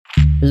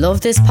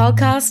Love this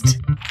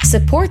podcast?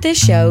 Support this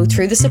show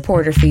through the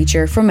supporter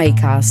feature from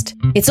Acast.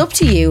 It's up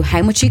to you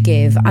how much you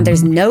give and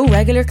there's no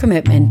regular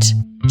commitment.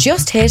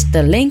 Just hit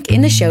the link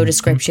in the show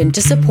description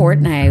to support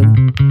now.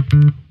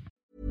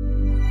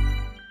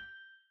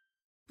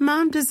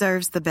 Mom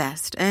deserves the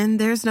best, and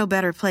there's no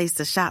better place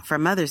to shop for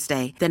Mother's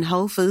Day than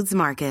Whole Foods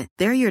Market.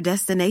 They're your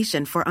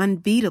destination for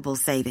unbeatable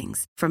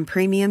savings, from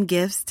premium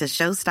gifts to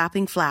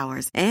show-stopping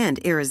flowers and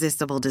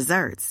irresistible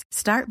desserts.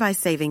 Start by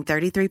saving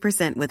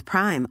 33% with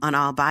Prime on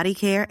all body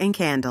care and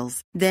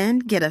candles. Then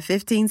get a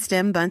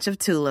 15-stem bunch of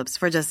tulips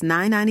for just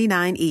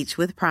 $9.99 each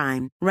with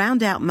Prime.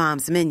 Round out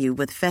Mom's menu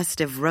with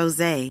festive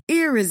rosé,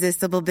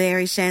 irresistible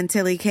berry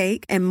chantilly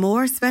cake, and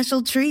more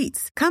special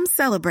treats. Come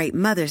celebrate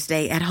Mother's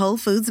Day at Whole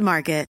Foods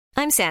Market.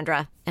 I'm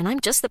Sandra, and I'm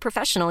just the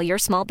professional your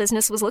small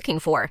business was looking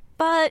for.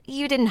 But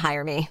you didn't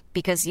hire me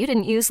because you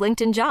didn't use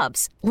LinkedIn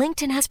Jobs.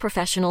 LinkedIn has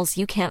professionals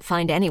you can't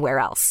find anywhere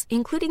else,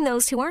 including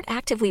those who aren't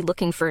actively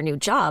looking for a new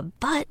job,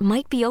 but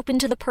might be open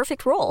to the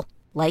perfect role,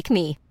 like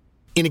me.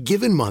 In a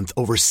given month,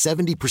 over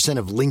 70%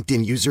 of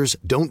LinkedIn users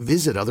don't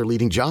visit other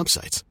leading job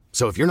sites.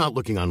 So if you're not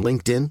looking on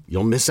LinkedIn,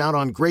 you'll miss out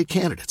on great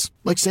candidates,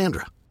 like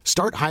Sandra.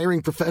 Start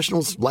hiring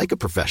professionals like a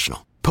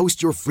professional.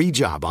 Post your free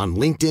job on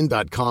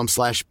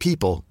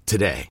linkedin.com/people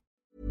today.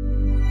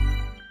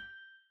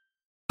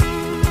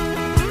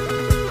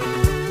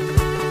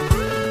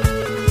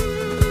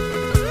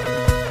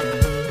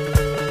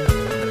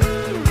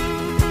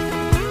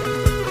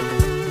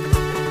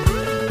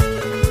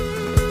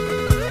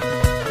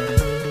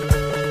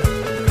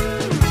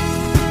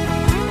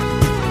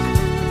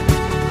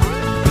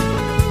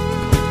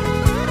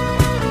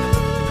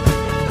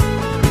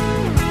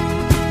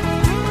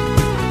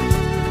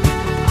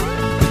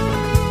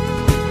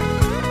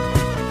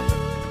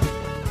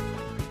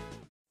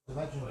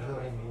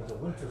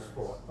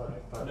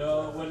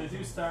 No, well, they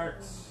do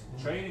start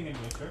training in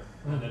winter,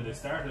 and then they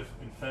start it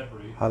in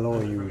February.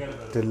 Hello, you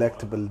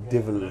delectable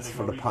divils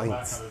for the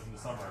pints.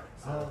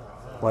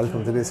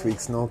 Welcome to this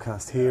week's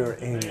Snowcast here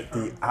in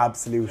the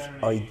absolute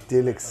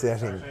idyllic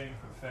setting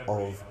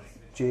of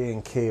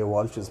J&K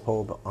Walsh's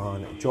pub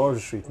on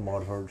George Street in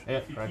Waterford.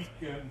 Yeah, right.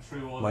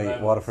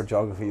 My Waterford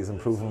geography is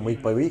improving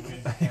week by week,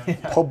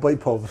 pub by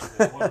pub.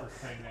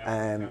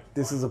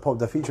 This is a pub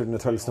that featured in the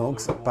 12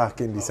 Snokes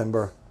back in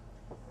December.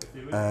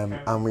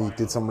 And we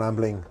did some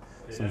rambling,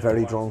 some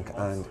very drunk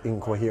and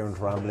incoherent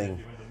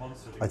rambling.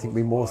 I think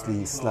we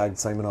mostly slagged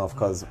Simon off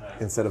because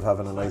instead of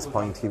having a nice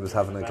pint, he was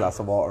having a glass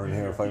of water in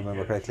here, if I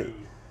remember correctly.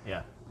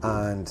 Yeah.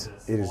 And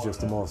it is just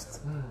the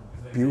most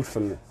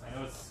beautiful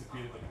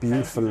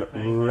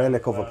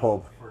relic of a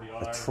pub,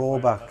 a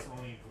throwback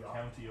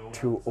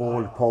to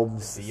old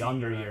pubs. The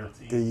yonder year.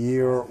 The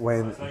year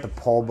when the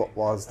pub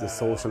was the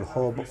social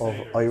hub of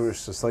Irish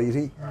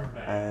society.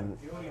 And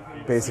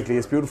basically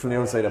it's beautiful on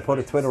the outside. I put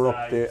a Twitter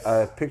up there,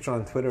 a picture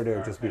on Twitter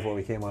there just before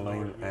we came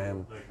online,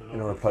 in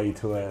a reply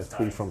to a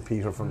tweet from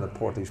Peter from the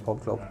Portage Pub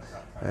Club.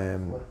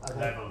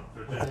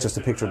 Just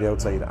a picture of the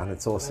outside, and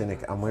it's so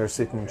scenic, and we're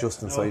sitting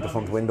just inside the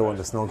front window in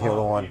the snug here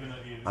on,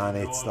 and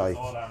it's like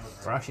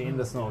We're actually in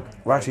the snug.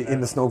 We're actually in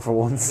the snug for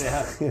once.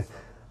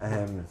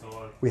 Yeah.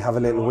 We have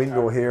a little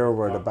window here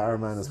where the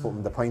barman is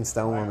putting the pints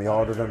down when we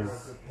order them.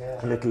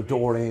 A little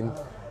door in.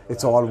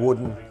 It's all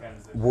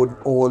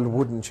old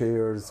wooden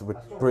chairs with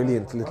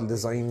brilliant little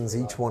designs.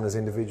 Each one is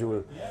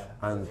individual,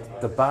 and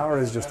the bar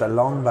is just a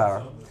long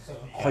bar.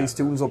 High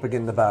stools up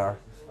against the bar,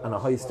 and a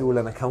high stool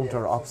and a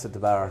counter opposite the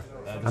bar,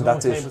 and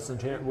that's it.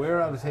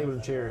 We're at a table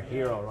and chair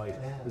here, all right.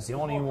 It's the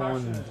only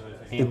one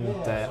in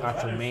the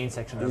actual main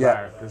section of the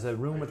bar. There's a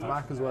room at the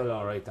back as well,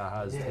 all right, that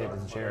has tables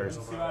and chairs,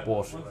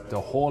 but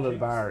the whole of the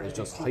bar is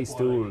just high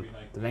stool,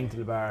 the length of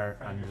the bar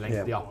and the length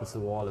of the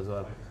opposite wall as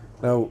well.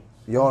 Now,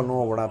 you all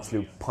know we're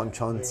absolute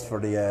punch-ons for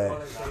the...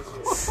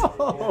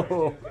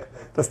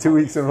 That's 2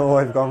 weeks in a row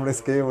I've gone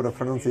risque with a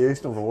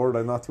pronunciation of a word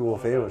I'm not too au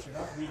fait with.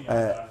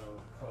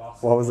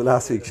 What was the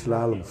last week?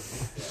 Shalom.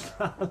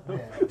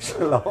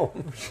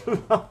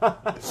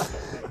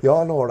 You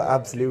all know we're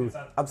absolute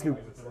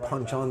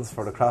punch-ons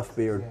for the craft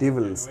beer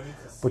divils.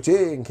 But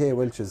J&K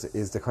Welch's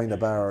is the kind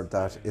of bar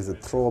that is a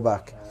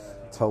throwback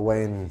to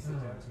when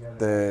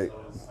the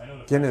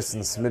Guinness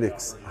and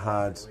Smithwick's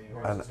had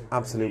an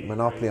absolute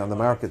monopoly on the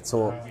market.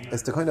 So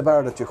it's the kind of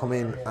bar that you come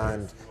in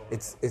and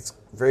it's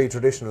very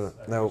traditional.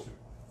 Now,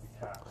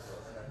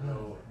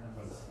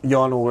 you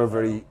all know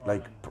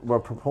we're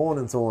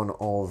proponents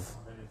of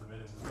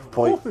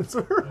What's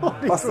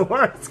the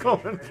word it's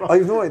coming from? I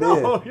have no idea.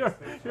 No,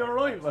 you're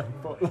right,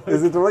 but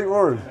is it the right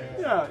word?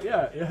 Yeah.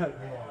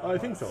 I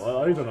think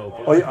so. I don't know.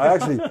 I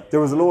actually, there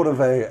was a load of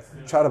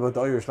chat about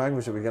the Irish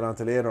language that we get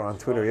onto later on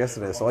Twitter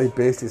yesterday, so I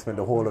basically spent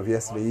the whole of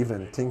yesterday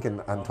evening thinking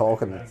and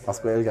talking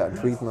Oscuelga and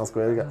tweeting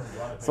Oscuelga.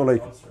 So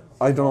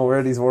I don't know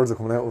where these words are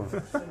coming out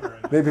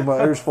of. Maybe my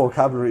Irish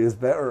vocabulary is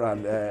better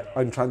and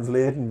I'm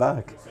translating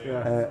back.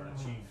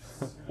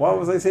 What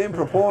was I saying?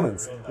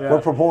 Proponents. Yeah.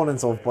 We're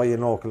proponents of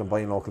buying local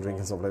drink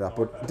and stuff like that.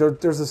 But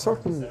there's a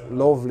certain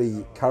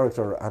lovely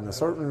character and a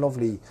certain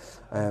lovely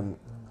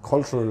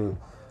cultural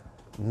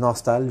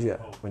nostalgia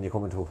when you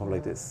come into a pub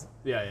like this.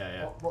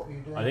 Yeah.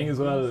 I think as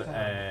well,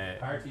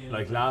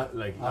 like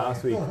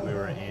last week we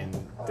were in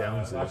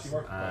Downses,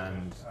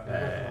 and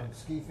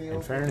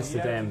in fairness to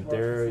them,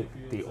 they're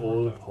the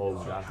old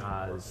pub that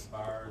has,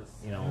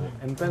 you know,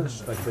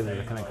 embellished like a bit of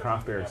the kind of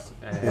craft beer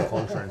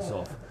culture and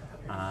stuff,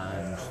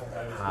 and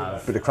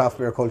have Bit of craft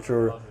beer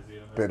culture,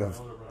 bit of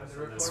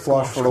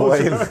squash for a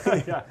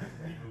while. yeah.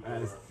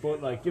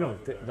 But like, you know,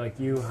 like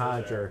you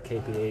had your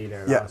KPA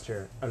there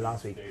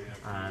last week,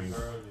 and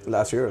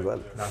Last year as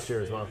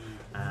well.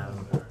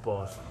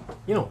 but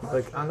you know,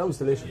 like, and that was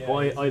delicious.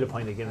 But I had a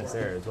pint of Guinness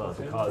there as well,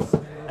 because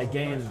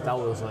again, that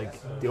was like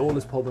the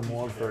oldest pub in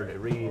Waterford. It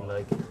really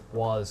like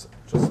was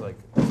just like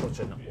such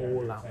an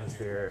old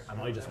atmosphere,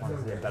 and I just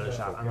wanted to embellish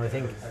that. And I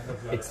think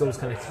it's those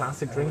kind of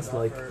classic drinks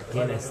like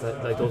Guinness,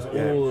 that like those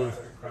old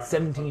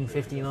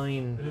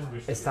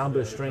 1759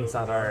 established drinks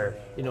that are,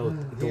 you know,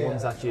 the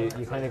ones that you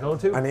kind of go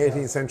to. An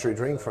 18th century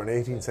drink for an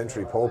 18th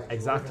century pub.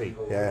 Exactly.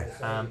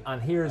 Yeah.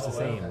 And here's the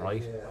same,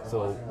 right?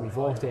 So we've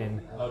walked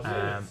in,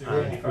 and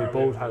we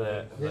both had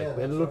we had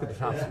a look at the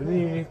taps. We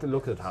didn't even need to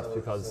look at the taps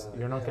because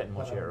you're not getting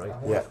much here, right?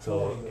 Yeah.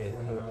 So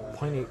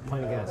pint of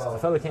Guinness. A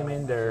fella came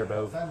in there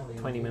about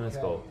 20 minutes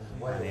ago,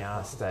 and he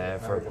asked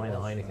for a pint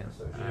of Heineken,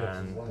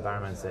 and the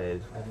barman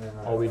said,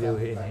 all we do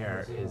in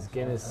here is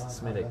Guinness,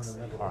 Smithwick's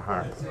or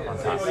Harp on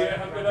tap.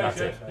 That's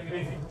it.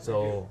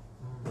 So,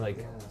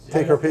 like,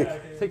 Take her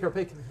pick. take your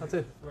pick. That's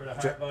it.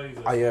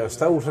 Are you a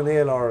stout, an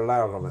ale, or a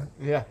lager, man?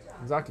 Yeah,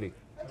 exactly.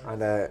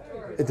 And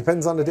it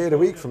depends on the day of the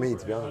week for me,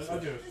 to be honest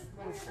with you.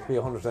 To be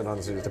 100%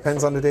 honest with you. It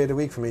depends on the day of the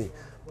week for me.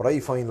 But I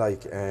find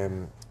like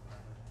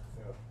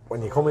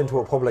when you come into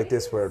a pub like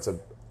this where it's a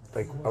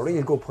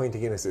really good pint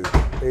of Guinness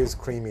is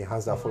creamy,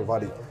 has that full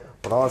body,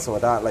 but also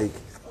that like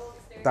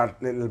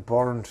that little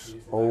burnt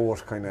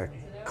oat kind of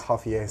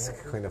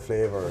coffee-esque kind of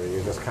flavour,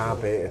 you just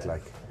can't beat it,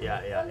 like.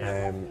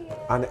 Yeah.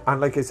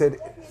 And like I said,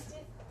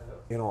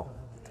 you know,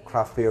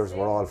 craft beers,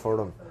 we're all for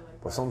them,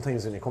 but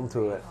sometimes when you come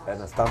to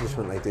an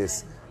establishment like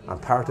this, and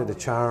part of the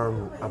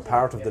charm and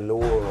part of the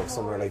lore of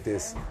somewhere like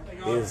this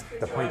is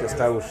the pint of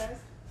stout,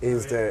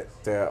 is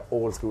the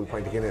old school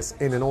pint of Guinness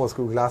in an old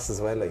school glass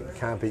as well. Like, you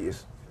can't beat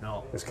it.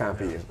 No. Just can't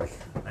beat it. Like.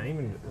 And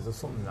even there's just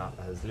something that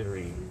has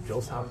literally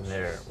just happened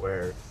there,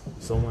 where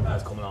someone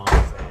has come along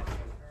and said,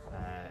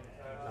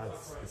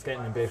 it's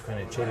getting a bit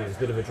kind of chilly, there's a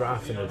bit of a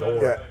draft in the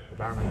door. Yeah. The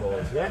barman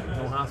goes,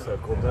 no hassle,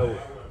 comes out,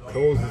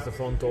 closes the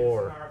front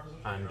door,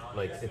 and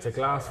like, it's a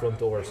glass front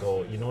door,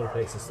 so you know the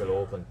place is still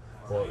open,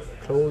 but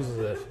closes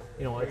it.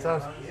 You know, it's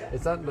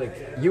that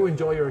like, you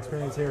enjoy your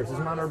experience here. It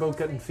doesn't matter about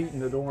getting feet in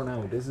the door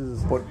now. This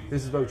is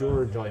about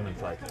your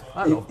enjoyment. Like,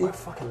 I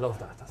fucking love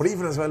that. But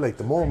even as well, like,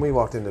 the moment we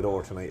walked in the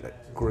door tonight,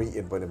 like,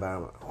 greeted by the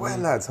barman, well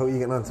lads, how are you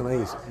getting on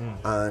tonight?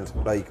 And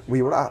like,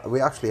 we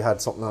actually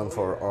had something on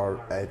for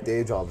our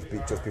day jobs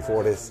just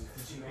before this,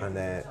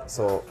 and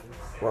so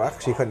we're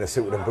actually kind of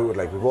suited and booted.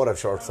 Like, we both have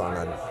shirts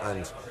on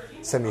and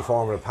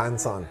semi-formal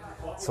pants on.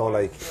 So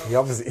like, he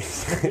obviously,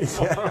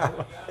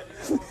 yeah.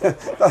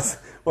 That's,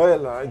 well,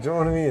 do you know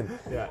what I mean?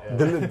 Yeah.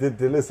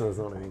 The listeners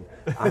know what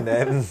I mean.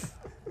 And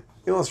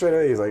you know, straight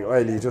away he's like,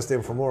 well, you just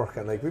in from work,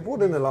 and like, we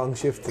put in a long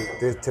shift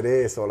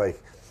today, so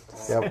like,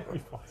 yeah,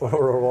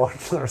 we're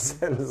watching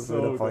ourselves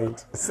with a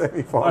pint,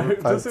 semi-formal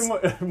pants.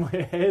 Just in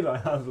my head, I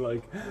have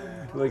like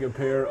a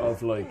pair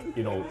of, like,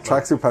 you know,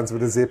 tracksuit pants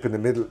with a zip in the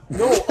middle.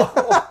 No,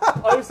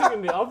 I was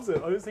thinking the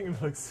opposite. I was thinking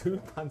like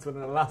suit pants with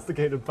an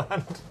elasticated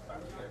band.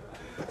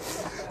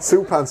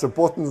 Suit pants with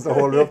buttons to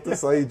hold it up the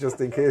side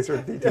just in case you're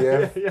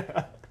DTF.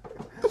 Yeah.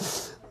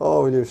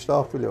 Oh, will you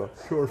stop, will you?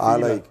 Sure.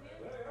 Like,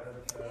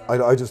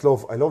 I just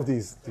love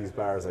these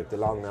bars, like the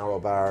long narrow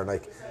bar, and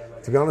like,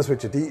 to be honest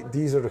with you,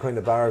 these are the kind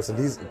of bars, and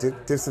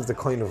this is the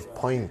kind of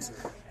point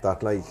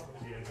that, like,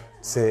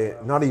 say,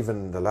 not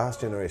even the last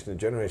generation, the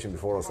generation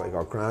before us, like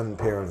our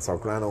grandparents, our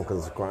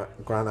granduncles,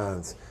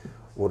 granaunts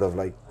would have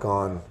like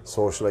gone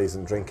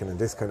socialising, drinking in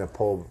this kind of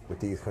pub with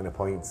these kind of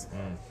pints.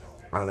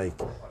 And like,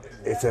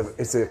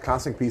 it's a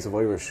classic piece of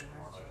Irish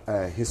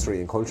history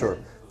and culture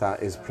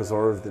that is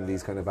preserved in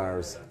these kind of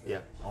bars. Yeah.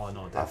 Oh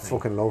no, definitely. I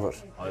fucking love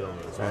it. I love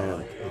it as well.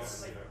 Like,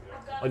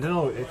 I don't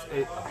know.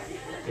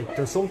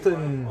 There's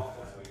something.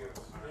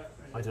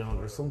 I don't know.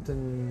 There's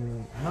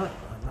something not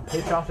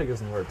patriotic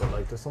isn't the word, but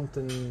like, there's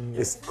something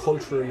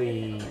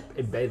culturally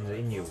embedded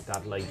in you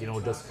that, like, you know,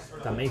 just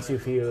that makes you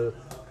feel.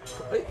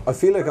 I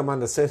feel like I'm on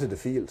the set of the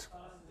field.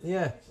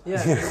 Yeah.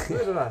 There's a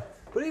bit of that.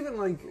 But even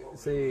like,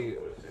 say,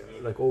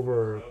 like,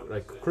 over,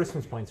 like,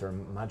 Christmas points are a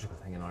magical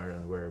thing in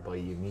Ireland, whereby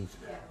you meet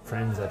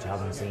friends that you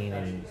haven't seen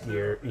in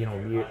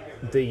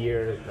the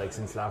year like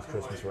since last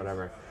Christmas or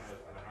whatever.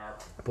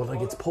 But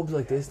like, it's pubs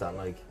like this that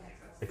like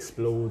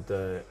explode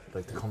the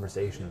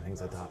conversation and things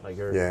like that. Like,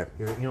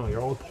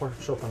 you're all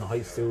perched up on a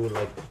high stool.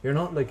 Like, you're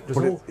not like, there's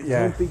no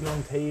big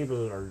long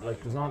table, or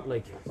like, there's not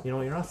like, you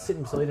know, you're not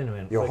sitting beside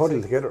anyone. You're like,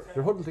 huddled together.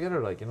 You're huddled together,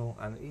 like, you know.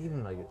 And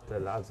even like the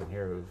lads in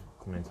here who've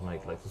coming into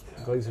night. Like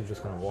there's guys who are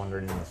just kind of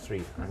wandering in the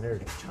street and they're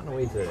chatting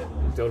away to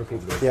the other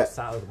people who are just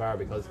sat at the bar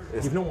because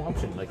you've no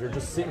option. Like you're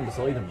just sitting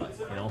beside them, like,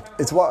 you know.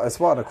 It's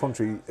what a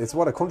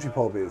country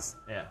pub is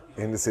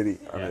in the city,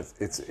 and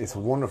it's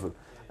wonderful.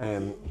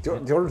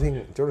 The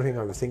other thing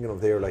I was thinking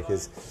of there, like,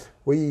 is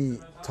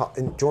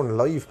during the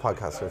live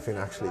podcast with Finn,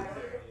 actually,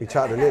 we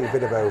chatted a little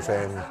bit about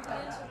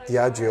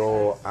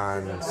Diageo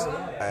and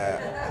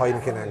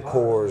Heineken and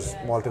Coors,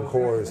 Malton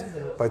Coors,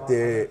 but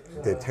they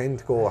tend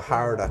to go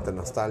hard at the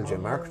nostalgia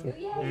marketing,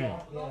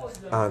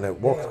 and it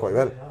works quite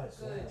well.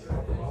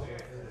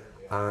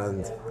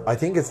 And I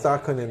think it's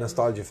that kind of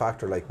nostalgia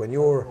factor, like when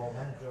you're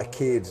a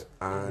kid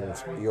and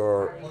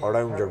you're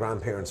around your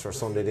grandparents for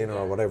Sunday dinner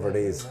or whatever it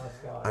is,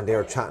 and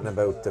they're chatting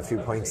about the few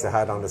pints they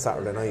had on the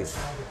Saturday night,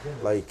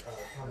 like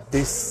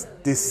this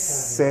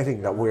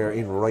setting that we're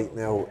in right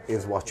now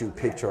is what you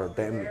picture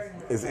them,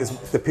 is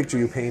the picture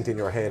you paint in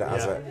your head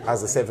as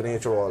a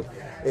 7-8-year-old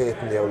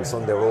eating the old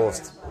Sunday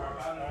roast.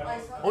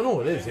 Oh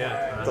no, it is,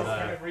 yeah.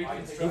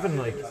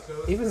 And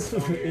even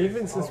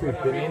since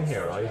we've been in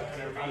here,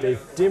 right, they've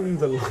dimmed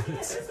the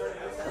lights,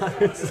 and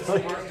it's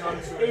like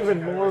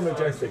even more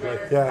majestic.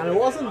 Like, and it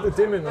wasn't the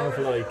dimming of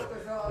like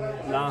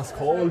last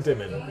call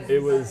dimming.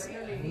 It was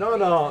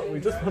no, we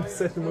just want to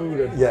set the mood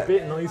a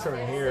bit nicer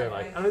in here,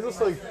 like, and it's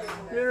just like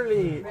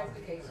literally,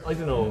 I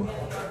don't know.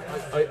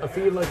 I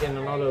feel like in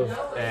a lot of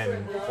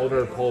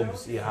other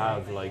pubs you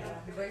have, like,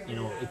 you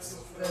know, it's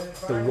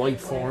the right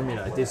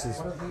formula. This is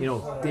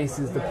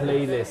the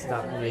playlist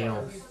that, you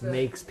know,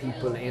 makes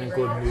people in a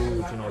good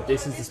mood. You know,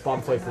 this is the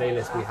Spotify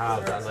playlist we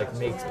have that, like,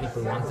 makes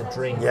people want to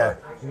drink.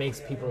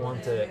 Makes people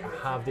want to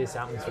have this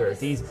atmosphere.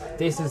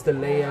 This is the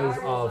layout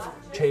of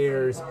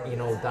chairs, you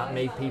know, that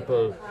make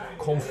people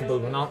comfortable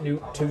but not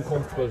too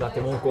comfortable that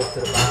they won't go up to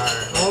the bar.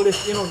 And all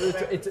this, you know,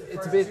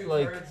 it's a bit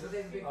like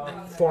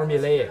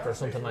formulaic or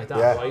something like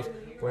that, right?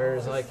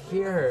 Whereas like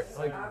here,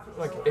 like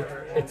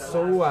it's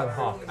so ad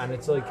hoc, and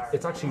it's like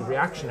it's actually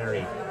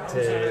reactionary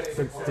to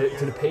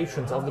the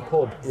patrons of the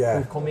pub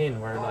who've come in.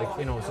 Where, like,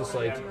 you know, it's just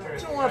like,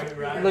 you know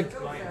what, like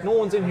no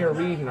one's in here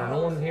reading, or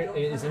no one here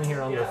is in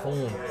here on their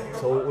phone.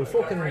 So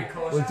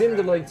we'll dim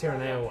the lights here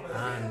now,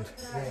 and,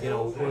 you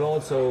know, we'll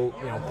also,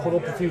 you know, put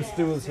up a few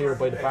stools here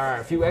by the bar,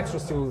 a few extra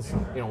stools.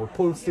 You know, we'll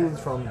pull stools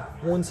from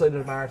one side of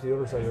the bar to the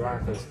other side of the bar,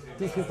 because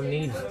these people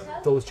need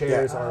those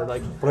chairs, or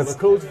like we'll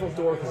close the front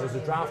door because there's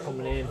a draft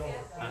coming in.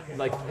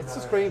 Like, it's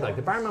just great. Like,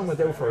 the barman went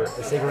out for a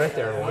cigarette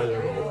there a while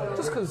ago,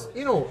 just because,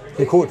 you know,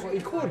 he could,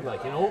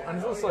 like, you know, and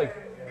it's just like,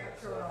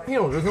 you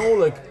know, there's no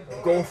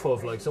like gulf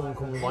of like someone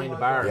coming behind the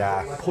bar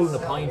pulling a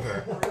pint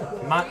or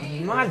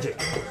magic.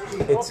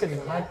 It's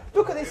fucking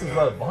look at this as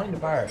well, behind the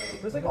bar.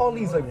 There's like all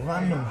these like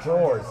random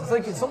drawers. It's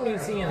like something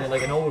you'd see in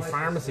like an old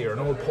pharmacy or an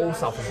old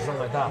post office or something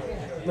like that.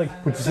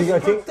 Like, but you see, I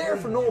think there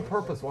for no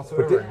purpose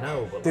whatsoever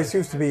now. But this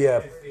used to be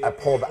a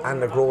pub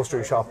and a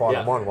grocery shop all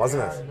in one,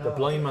 wasn't it? The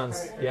blind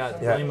man's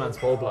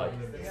pub, like,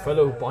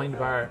 fellow behind the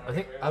bar. I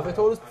think, have I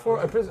told this before?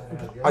 I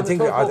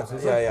think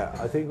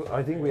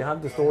we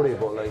had the story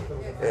about, like,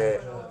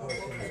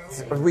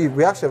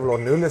 we actually have a lot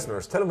of new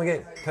listeners. Tell them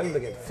again.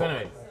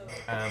 Anyway,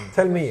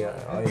 tell me,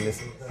 I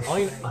listen.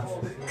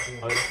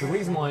 The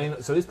reason why,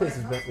 so this place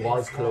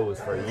was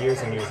closed for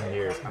years and years and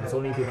years, and it's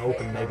only been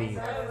open maybe,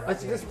 I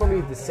think this is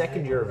probably the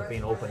second year of it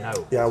being open now.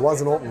 Yeah, it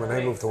wasn't open when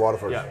I moved to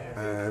Waterford.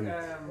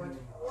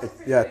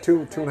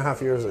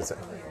 2.5 years, I'd say.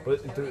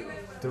 But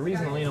the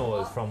reason I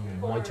know is from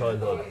my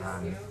childhood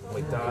and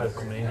my dad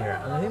coming in here,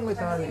 and I think my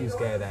dad used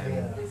to get,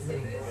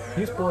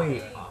 he used to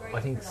buy, I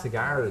think,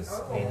 cigars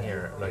in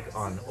here, like,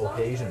 on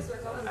occasion,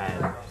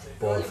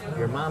 but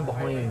your man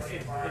behind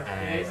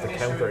the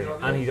counter,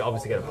 and he'd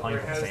obviously get a pint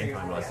at the same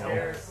time, like, you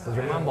know, because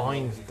your man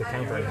behind the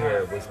counter in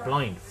here was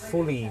blind,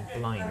 fully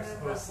blind.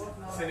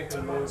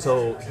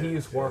 So he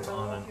used to work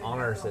on an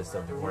honour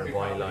system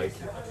whereby, like,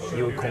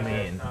 you would come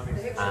in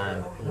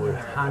and would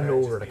hand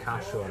over the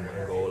cash to him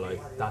and go,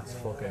 like, that's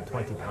fucking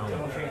 £20,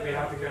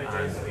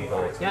 and he'd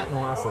go, yeah, no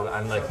hassle,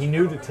 and, like, he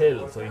knew the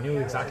till, so he knew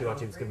exactly what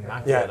he was giving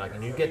back to you, like,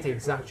 and you'd get the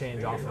exact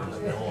change off him,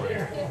 like, you know,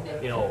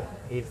 and, you know,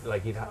 he'd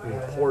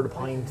pour the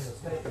pint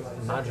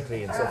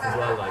magically and stuff as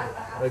well,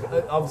 like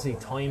obviously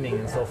timing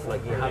and stuff,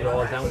 like, you had it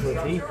all down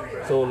to a T.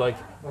 So, like,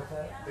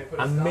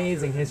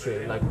 amazing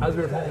history. Like, as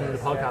we were talking in the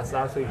podcast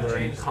last week, we were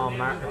in Tom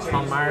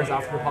Mars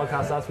after the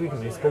podcast last week,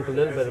 and we spoke a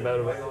little bit about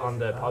it on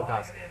the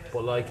podcast,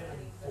 but, like,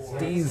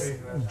 these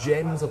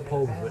gems of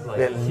pubs with,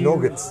 like,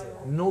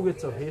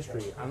 nuggets of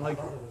history, and, like,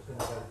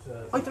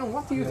 I don't know,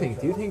 what do you think?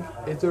 Do you think,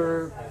 is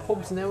there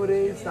pubs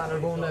nowadays that are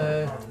going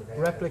to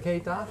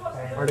replicate that?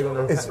 Or are they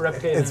going to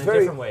replicate it in a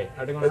different way?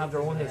 Are they going to have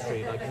their own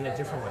history, like, in a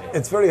different way?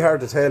 It's very hard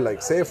to tell.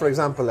 Like, say, for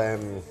example,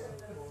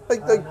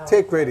 like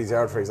take Grady's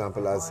Yard, for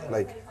example, as,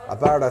 like, a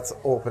bar that's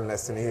open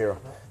less than a year.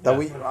 That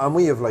we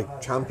have, like,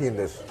 championed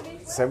it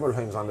several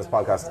times on this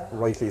podcast,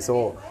 rightly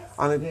so.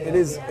 And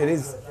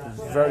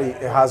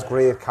it has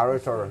great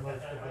character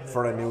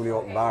for a newly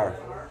opened bar.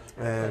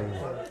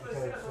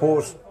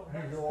 But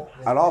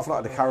an awful lot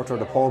of the character of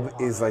the pub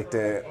is like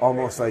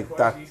almost like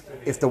that,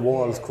 if the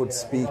walls could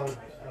speak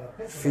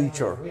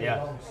feature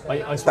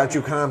I that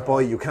you can't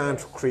buy, you can't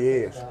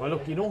create. Well,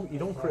 look, you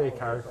don't create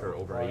character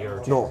over a year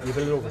or two. No. You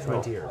build it over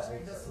 20 years.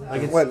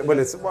 Like it's, Well,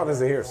 it's what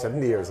is it here?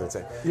 70 years, I'd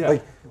say. Yeah.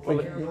 Like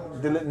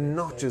the little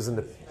notches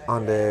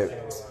on the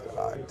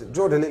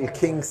the little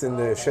kinks in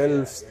the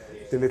shelves,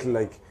 the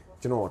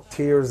little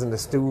tears in the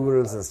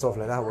stools and stuff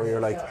like that, where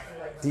you're like,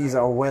 these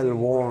are well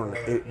worn.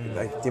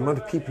 Like the amount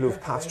of people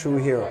who've passed through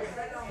here.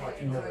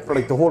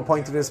 Like the whole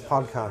point of this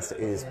podcast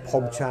is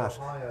pub chat.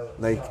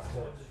 Like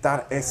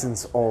that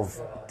essence of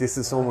this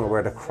is somewhere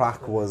where the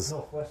crack was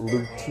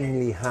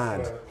routinely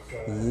had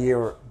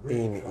year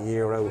in,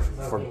 year out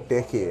for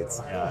decades.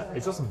 Yeah,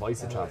 it just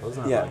invites the chat,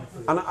 doesn't it? Yeah,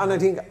 and I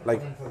think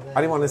like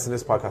anyone listening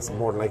to this podcast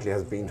more than likely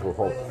has been to a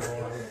pub.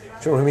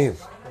 Do you know what I mean?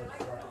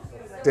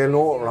 They'll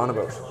know what we're on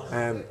about.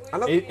 And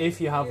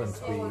if you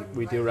haven't,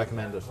 we do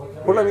recommend it.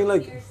 But I mean,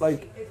 like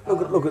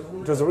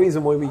look. There's a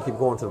reason why we keep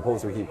going to the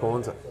pubs we keep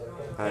going to.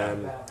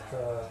 And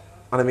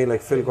I mean,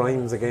 like Phil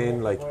Grimes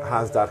again, like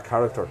has that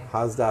character,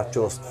 has that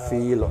just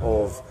feel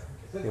of,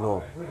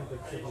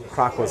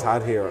 crack was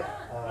had here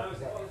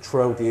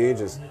throughout the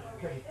ages.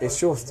 It's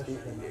just,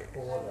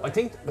 I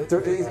think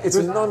it's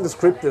a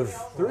non-descriptive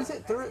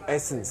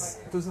essence.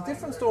 There's a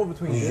difference though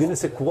between Je ne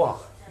sais quoi.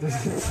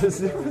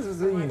 There's a difference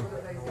between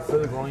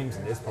Phil Grimes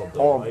and this pub.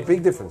 Though, right?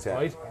 Big difference, yeah.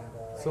 Right.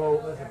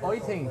 So I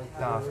think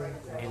that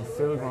in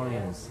Phil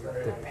Grimes,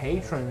 the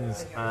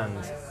patrons and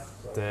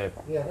the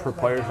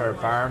proprietor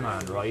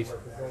barman, right,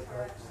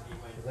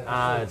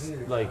 add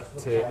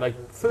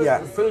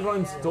Phil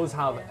Grimes does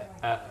have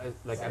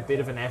a bit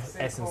of an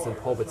essence to the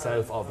pub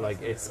itself of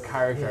like its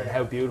character and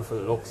how beautiful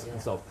it looks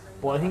and stuff.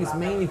 But I think it's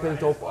mainly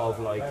built up of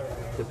like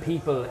the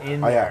people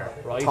in there,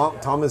 right?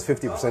 Tom is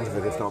 50% of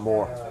it, if not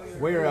more.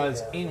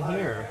 Whereas in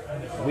here,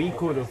 we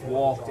could have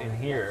walked in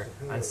here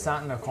and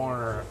sat in a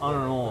corner on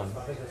our own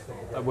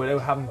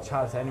without having to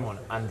chat to anyone,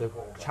 and the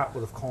chat would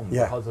have come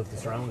because of the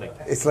surrounding.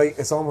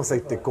 It's almost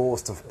like the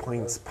ghost of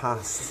pints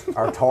past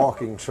are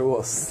talking through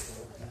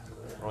us.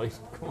 Right,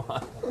 come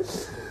on.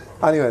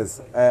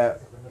 Anyways,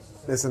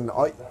 listen,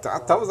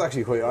 that was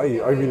actually quite.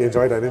 I really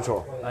enjoyed that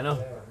intro. I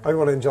know. I'm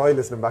going to enjoy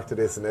listening back to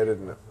this and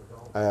editing it.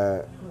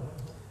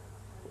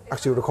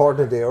 Actually, we're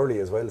recording a day early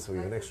as well, so we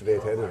have an extra day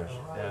to edit it.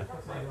 Yeah.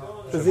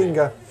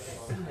 Bazinga.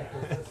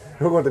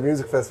 You're going to the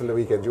music festival the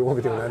weekend. You won't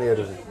be doing any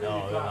editing.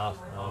 No, you're not.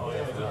 No,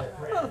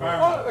 definitely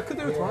not. I could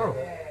do it tomorrow.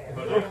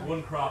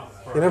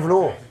 You never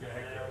know.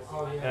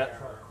 Yeah.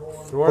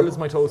 The world is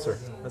my toaster.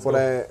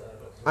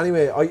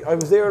 Anyway, I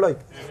was there, like,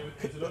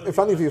 if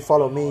any of you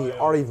follow me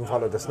or even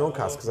follow the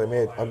Snowcast, because I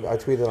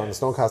tweeted on the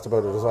Snowcast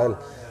about it as well.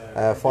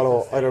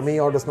 Follow either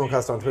me or the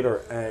Snowcast on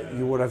Twitter.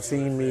 You would have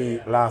seen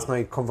me last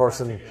night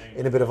conversing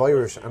in a bit of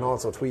Irish and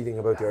also tweeting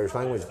about the Irish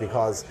language,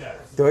 because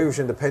the Irish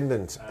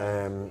Independent,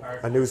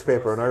 a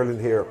newspaper in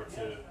Ireland here,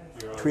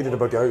 tweeted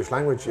about the Irish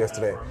language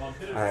yesterday,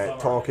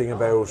 talking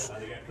about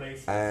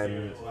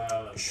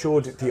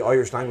should the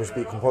Irish language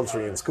be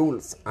compulsory in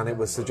schools, and it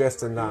was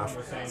suggesting that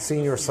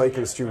senior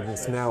cycle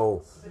students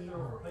now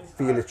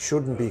feel it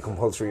shouldn't be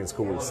compulsory in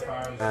schools,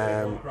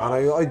 and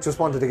I just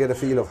wanted to get a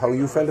feel of how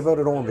you felt about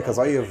it, Owen, because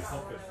I have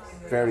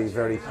very,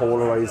 very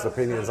polarised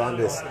opinions on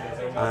this,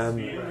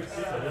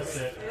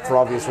 for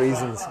obvious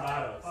reasons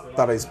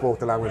that I spoke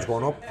the language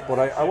growing up, but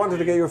I wanted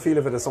to get your feel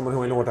of it as someone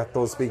who I know that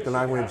does speak the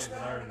language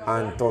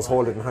and does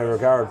hold it in high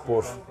regard.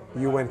 But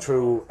you went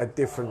through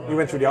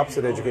the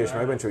opposite education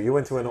I went through. You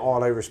went to an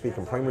all Irish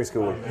speaking primary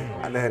school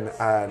and then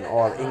an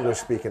all English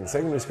speaking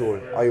secondary school.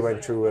 I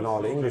went through an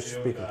all English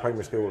speaking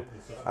primary school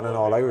and an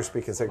all Irish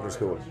speaking secondary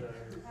school.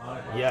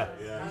 Yeah.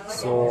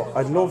 So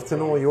I'd love to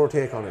know your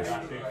take on it.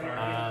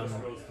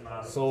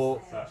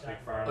 So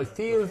I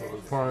feel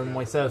for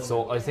myself,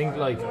 so I think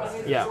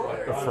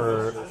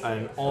for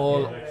an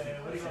all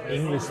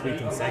English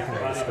speaking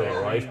secondary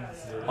school, right,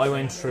 I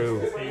went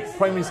through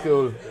primary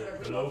school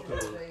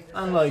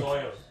and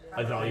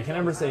I don't know, you can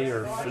never say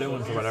you're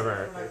fluent or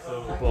whatever,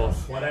 but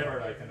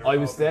I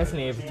was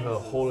definitely able to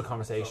hold a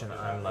conversation,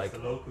 and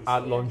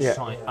at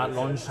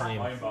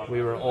lunchtime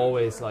we were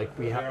always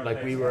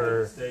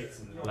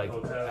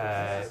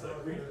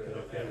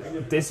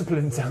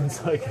discipline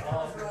sounds like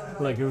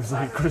it was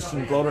like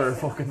Christian brother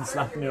fucking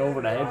slapping you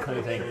over the head kind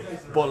of thing,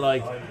 but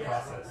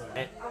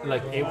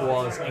it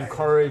was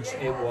encouraged,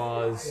 it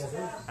was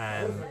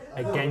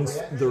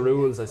against the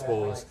rules, I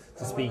suppose,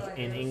 to speak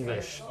in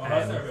English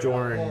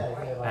during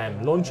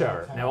lunch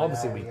hour. Now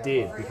obviously we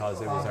did,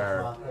 because it was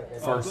our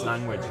first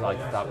language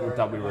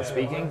that we were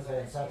speaking,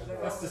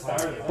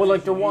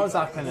 but there was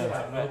that kind of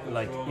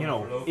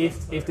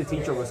if the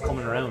teacher was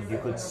coming around, you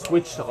could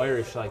switch to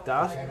Irish like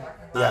that,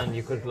 and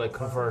you could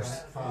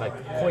converse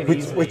quite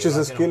easily, which is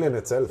a skill in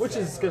itself. Which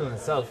is a skill in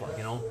itself,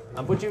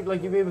 but you'd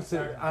be able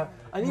to,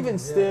 and even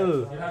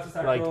still,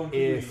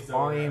 if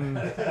I'm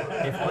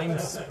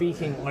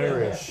speaking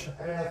Irish,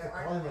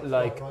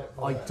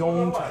 I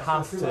don't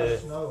have to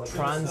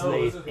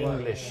translate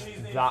English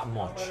that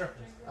much.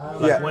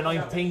 Like when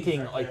I'm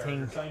thinking, I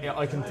can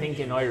think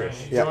in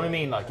Irish. Do you know what I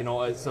mean? Like, you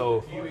know,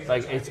 so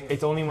like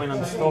it's only when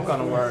I'm stuck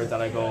on a word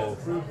that I go,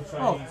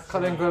 oh,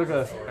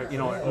 you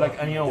know, like,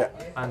 and you know,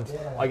 and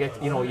I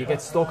get, you know, you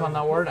get stuck on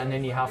that word, and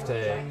then you have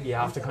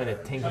to kind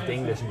of think of the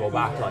English and go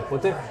back, like,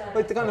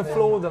 but the kind of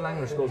flow of the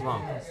language goes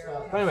on.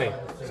 But anyway,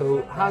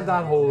 so had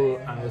that whole,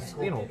 and was,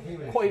 you know,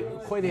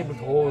 quite able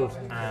to hold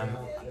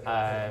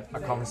a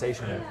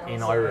conversation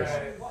in Irish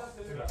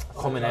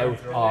coming out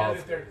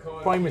of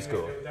primary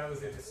school,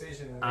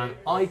 and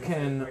I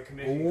can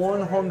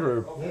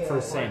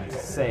 100%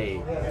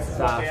 say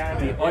that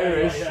the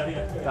Irish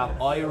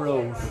that I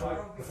wrote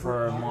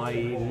for my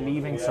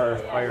Leaving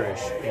Cert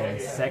Irish in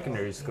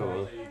secondary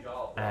school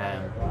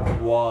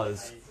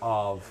was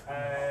of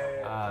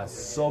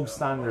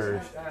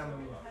substandard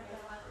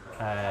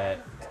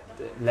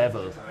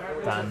level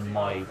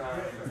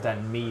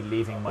than me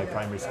leaving my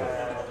primary school.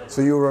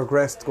 So you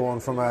regressed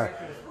going from a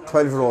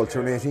 12-year-old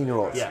to an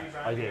 18-year-old? Yeah,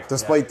 I did.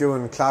 Despite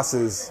doing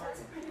classes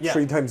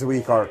 3 times a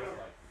week or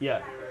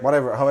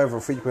whatever,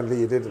 however frequently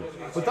you did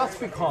it. But that's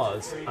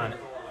because, and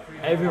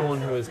everyone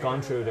who has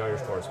gone through the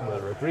Irish course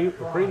will agree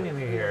with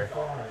me here,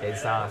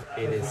 is that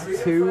it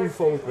is too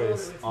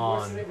focused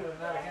on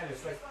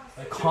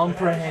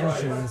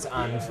comprehensions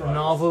and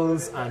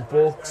novels and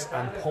books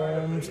and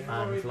poems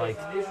and, like,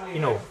 you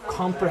know,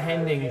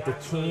 comprehending the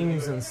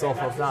themes and stuff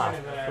of that,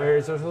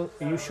 whereas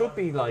you should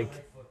be,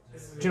 like,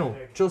 you know,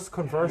 just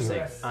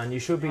conversing, and you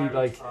should be,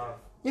 like,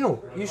 you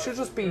know, you should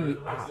just be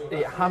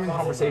having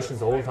conversations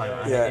the whole time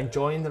and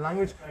enjoying the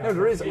language. Now,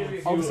 there is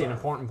obviously an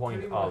important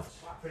point of,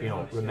 you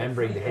know,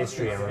 remembering the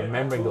history and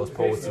remembering those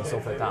poets and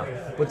stuff like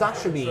that, but that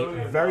should be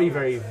very,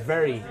 very,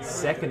 very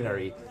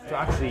secondary to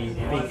actually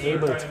being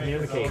able to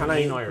communicate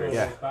in Irish.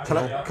 Yeah.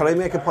 Can I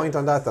make a point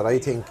on that I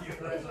think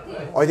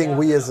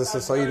we as a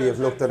society have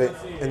looked at it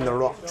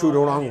through the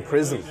wrong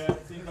prism.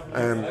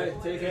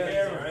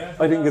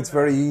 I think it's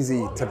very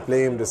easy to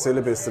blame the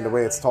syllabus and the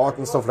way it's taught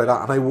and stuff like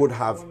that, and I would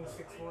have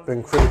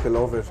been critical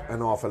of it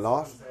an awful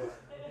lot.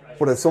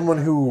 But as someone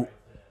who,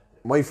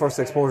 my first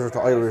exposure to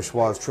Irish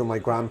was through my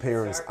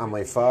grandparents and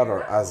my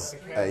father as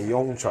a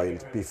young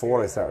child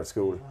before I started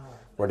school,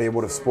 where they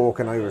would have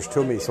spoken Irish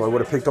to me, so I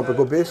would have picked up a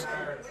good bit.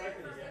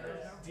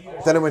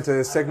 Then I went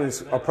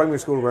to primary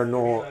school where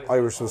no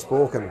Irish was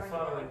spoken.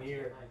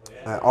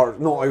 Or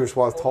no Irish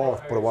was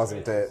taught, but it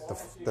wasn't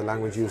the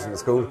language used in the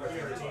school.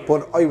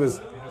 But I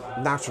was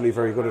naturally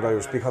very good at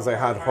Irish because I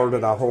had heard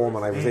it at home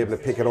and I was able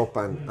to pick it up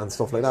and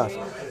stuff like that.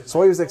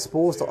 So I was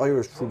exposed to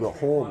Irish through the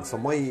home. So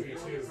my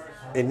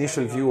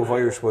initial view of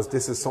Irish was,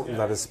 this is something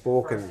that is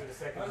spoken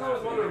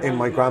in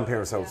my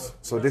grandparents' house.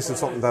 So this is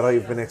something that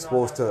I've been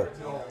exposed to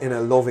in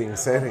a loving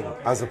setting,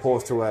 as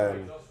opposed to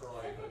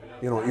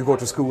you know, you go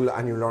to school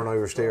and you learn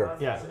Irish there.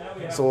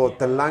 So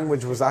the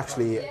language was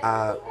actually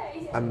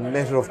a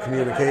method of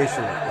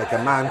communication, like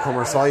a man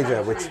cummer side,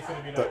 which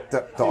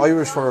the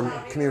Irish for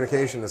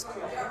communication is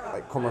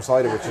like cummer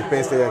side, which is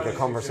basically like a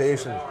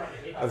conversation.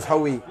 It was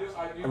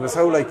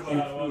how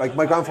like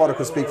my grandfather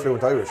could speak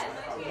fluent Irish.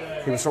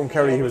 He was from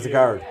Kerry, he was the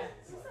guard.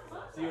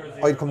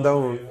 I'd come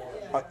down,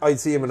 I'd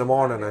see him in the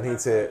morning and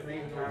he'd say,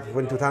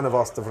 "Went to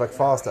Tanavos to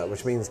breakfast,"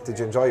 which means, "Did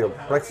you enjoy your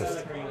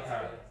breakfast?"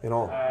 You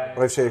know,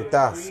 raibh sé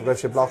das, raibh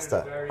sé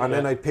blasta. And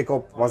then I'd pick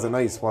up, was it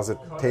nice, was it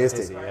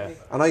tasty?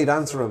 And I'd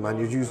answer him, and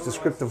you'd use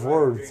descriptive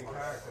words.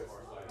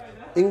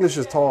 English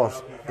is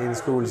taught in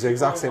schools the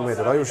exact same way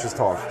that Irish is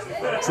taught,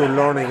 through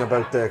learning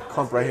about the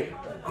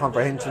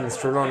comprehensions,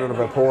 through learning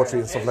about poetry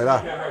and stuff like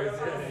that.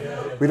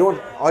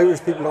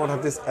 Irish people don't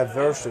have this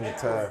aversion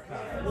to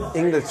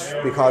English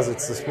because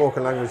it's the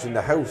spoken language in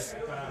the house.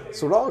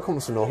 So it all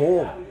comes from the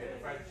home.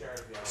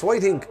 So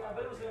I think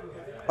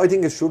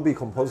it should be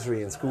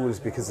compulsory in schools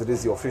because it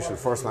is the official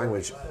first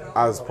language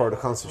as per the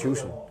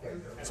Constitution.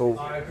 So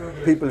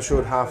people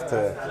should have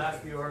to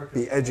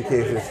be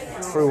educated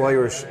through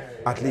Irish,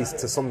 at least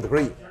to some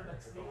degree.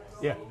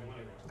 Yeah.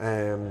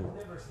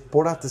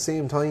 But at the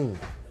same time,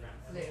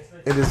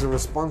 it is a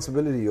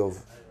responsibility of...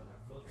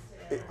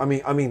 I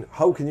mean,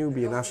 how can you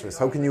be a nationalist?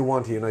 How can you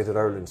want a united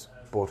Ireland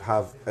but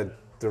have a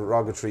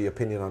derogatory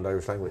opinion on the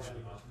Irish language?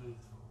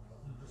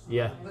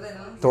 Yeah.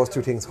 Those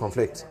two things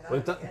conflict.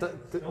 But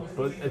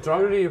a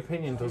derogatory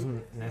opinion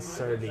doesn't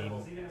necessarily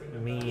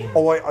mean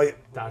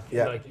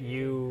like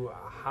you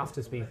have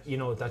to speak, you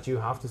know, that you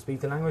have to speak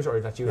the language, or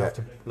that you have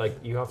to, like,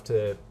 you have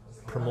to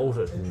promote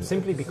it.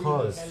 Simply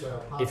because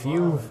if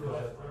you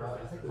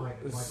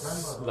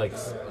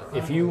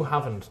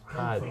haven't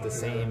had the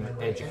same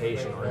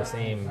education or the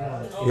same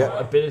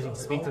ability to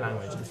speak the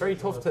language, it's very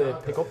tough to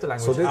pick up the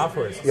language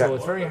afterwards. So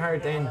it's very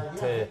hard then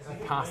to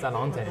pass that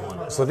on to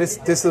anyone. So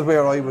this is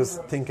where I was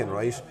thinking,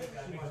 right?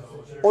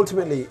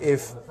 Ultimately,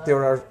 if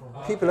there are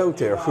people out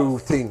there who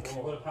think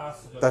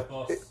that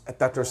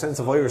their sense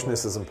of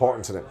Irishness is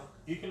important to them,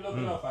 you can look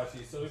it up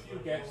actually. So if you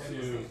get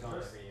to,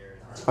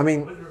 I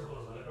mean,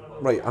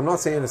 right, I'm not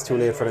saying it's too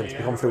late for them to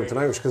become fluent in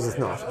Irish, because it's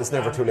not. It's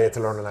never too late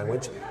to learn a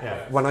language.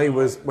 Yeah.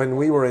 When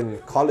we were in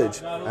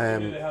college,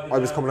 I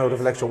was coming out of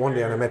a lecture one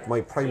day and I met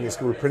my primary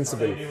school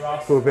principal,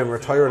 who had been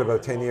retired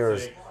about 10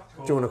 years,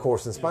 doing a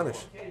course in Spanish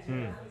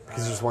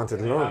because you just wanted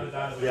to learn.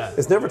 Yeah.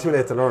 It's never too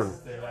late to learn,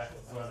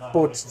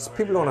 but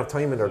people don't have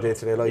time in their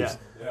day-to-day lives.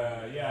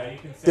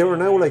 There are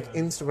now like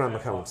Instagram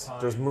accounts.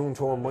 There's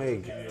Moontor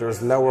Maig,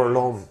 there's Lower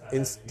Lum,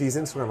 these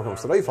Instagram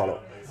accounts that I follow,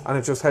 and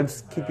it just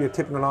helps keep you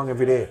tipping along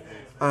every day.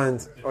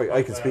 And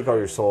I can speak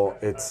Irish, so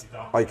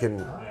I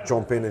can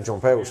jump in and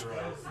jump out,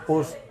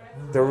 but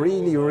they're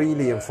really,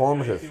 really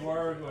informative.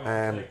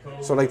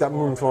 So like that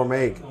Moontor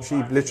Maig,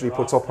 she literally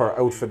puts up her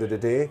outfit of the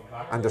day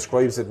and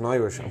describes it in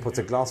Irish and puts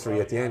a glossary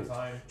at the end.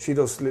 She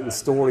does little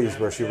stories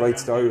where she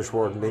writes the Irish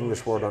word and the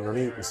English word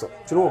underneath and stuff.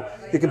 Do you know,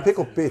 you can pick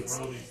up bits.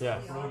 Yeah.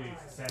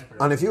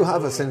 And if you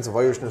have a sense of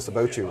Irishness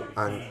about you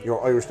and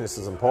your Irishness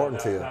is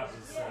important to you,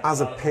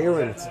 as a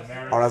parent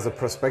or as a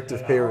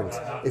prospective parent,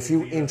 if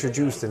you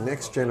introduce the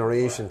next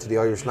generation to the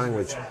Irish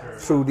language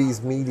through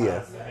these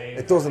media,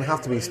 it doesn't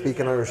have to be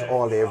speaking Irish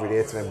all day, every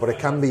day to them, but it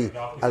can be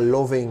a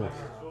loving,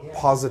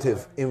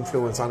 positive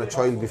influence on a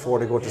child before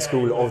they go to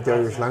school of the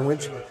Irish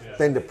language.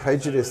 Then the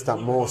prejudice that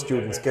most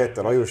students get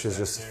that Irish is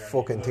just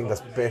fucking thing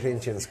that's bet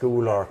into in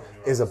school or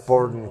is a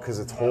burden because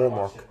it's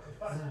homework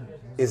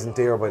isn't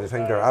there by the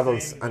time they're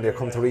adults and they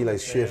come to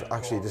realise, shit,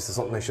 actually this is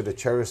something I should have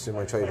cherished in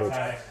my childhood.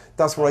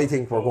 That's where I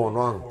think we're going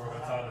wrong.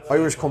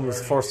 Irish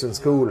comes first in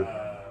school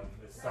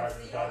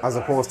as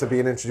opposed to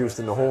being introduced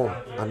in the home,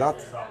 and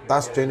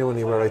that's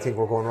genuinely where I think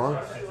we're going wrong.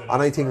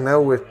 And I think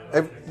now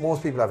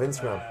most people have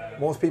Instagram.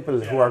 Most people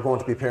who are going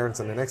to be parents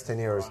in the next 10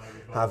 years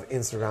have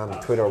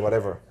Instagram, Twitter,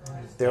 whatever.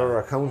 There are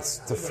accounts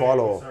to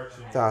follow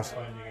that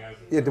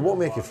they won't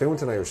make you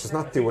fluent in Irish. It's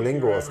not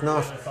Duolingo. It's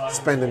not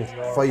spending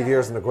 5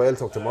 years in the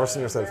Gaeltacht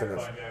immersing yourself in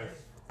it.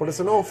 But it's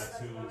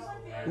enough.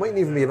 It mightn't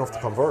even be enough to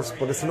converse,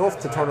 but it's enough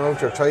to turn around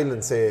to your child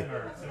and say,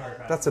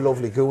 that's a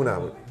lovely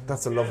guna,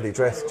 that's a lovely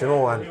dress, do you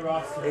know,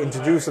 and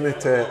introducing it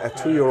to a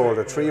 2-year-old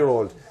or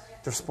 3-year-old,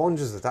 they're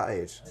sponges at that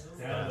age.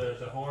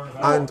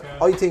 And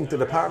I think the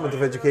Department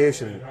of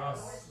Education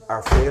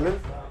are failing,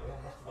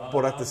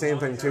 but at the same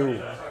time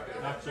too,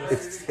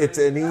 it's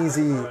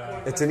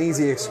an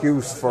easy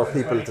excuse for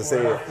people to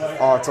say,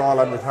 oh, it's all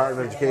on the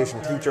Department of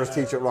Education, teachers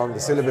teach it wrong, the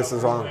syllabus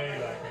is wrong.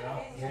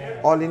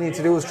 All you need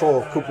to do is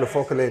throw a couple of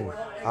fuckle in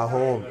at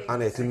home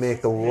and it'll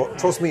make the world,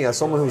 trust me, as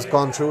someone who's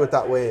gone through it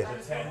that way,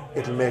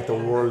 it'll make the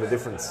world a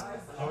difference.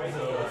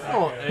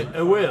 No,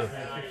 it will.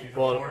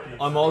 But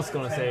I'm also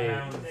going to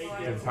say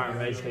the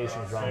Department of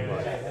Education is wrong.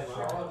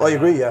 I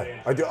agree,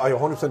 yeah. I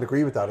 100%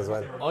 agree with that as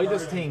well. I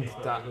just think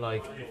that,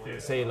 like,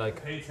 say,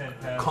 like,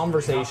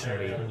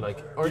 conversationally,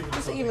 like, or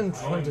just even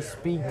trying to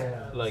speak,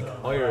 like,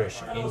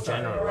 Irish in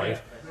general,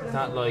 right?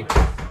 That, like,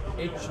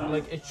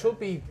 it should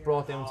be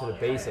brought down to the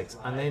basics,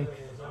 and then,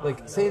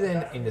 like, say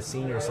then in the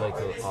senior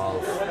cycle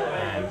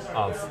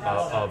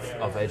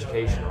of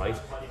education, right?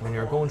 When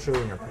you're going through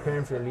and you're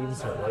preparing for your leaving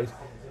cert, right?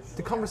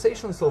 The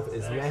conversational stuff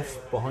is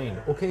left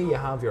behind. Okay, you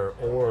have your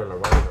oral or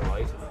whatever,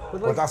 right?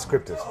 But that's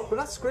scripted. But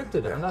that's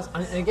scripted, and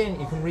again,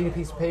 you can read a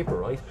piece of paper,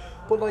 right?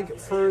 But like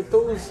for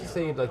those,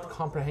 say, like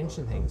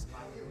comprehension things,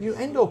 you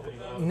end up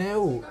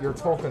now you're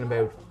talking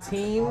about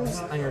teams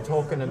and you're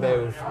talking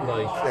about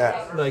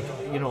like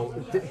you know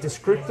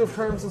descriptive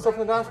terms and stuff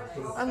like that,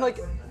 and like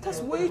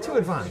that's way too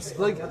advanced.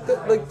 Like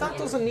that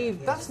doesn't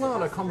need. That's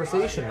not a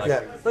conversation.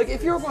 Like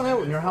if you're going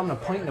out and you're having a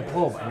pint in a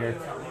pub and you're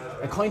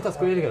a pint that's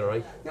great together,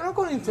 right? You're not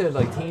going into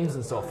like teams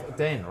and stuff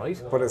then,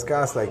 right? But it's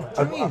gas, like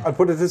I'll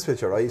put it this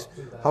picture, right?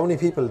 How many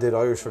people did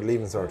Irish for the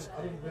Leaving Cert?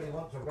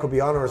 Could be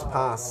honours,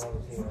 pass,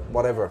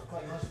 whatever.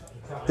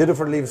 Did it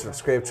for the Leaving Cert,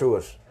 scraped through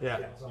it. Yeah.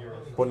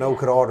 But now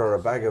could order a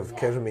bag of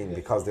ketamine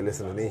because they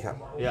listen to Kneecap.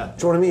 Yeah.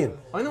 Do you know what I mean?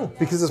 I know.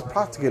 Because it's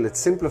practical, it's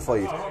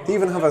simplified. They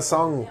even have a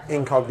song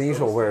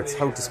incognito where it's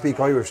how to speak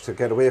Irish to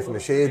get away from the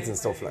shades and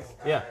stuff like.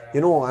 Yeah.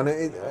 You know, and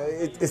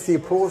it's the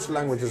approach to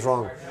language is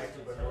wrong.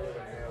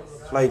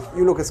 Like,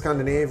 you look at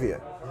Scandinavia.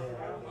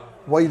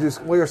 Why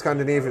are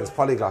Scandinavians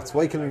polyglots?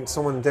 Why can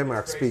someone in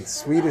Denmark speak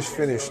Swedish,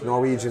 Finnish,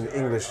 Norwegian,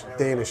 English,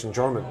 Danish and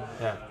German?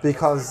 Yeah.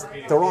 Because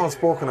they're all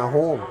spoken at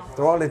home.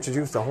 They're all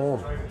introduced at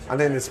home. And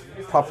then it's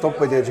propped up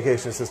by the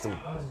education system.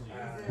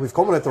 We've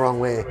come at it the wrong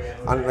way.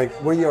 And like,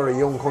 we are a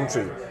young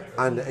country.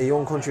 And a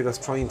young country that's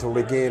trying to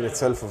regain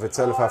itself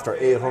after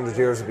 800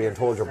 years of being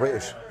told you're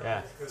British.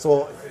 Yeah.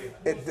 So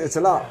it's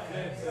a lot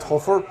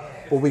tougher,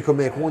 but we could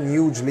make one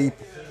huge leap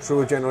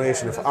through a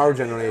generation if our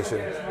generation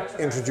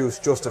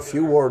introduced just a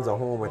few words at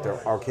home with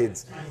our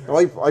kids. Now,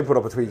 I put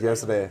up a tweet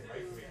yesterday,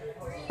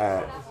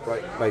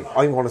 like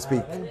I'm going to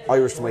speak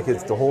Irish to my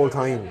kids the whole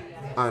time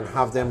and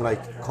have them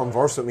like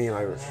converse with me in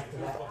Irish.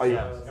 I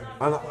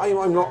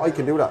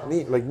can do that.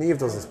 Niamh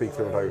doesn't speak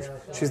fluent Irish.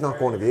 She's not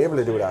going to be able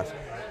to do that.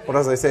 But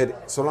as I said,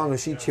 so long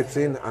as she chips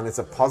in and it's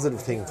a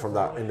positive thing from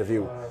that in the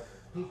view,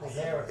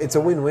 it's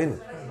a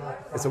win-win.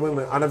 It's a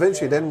win-win. And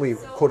eventually then we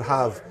could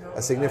have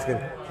a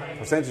significant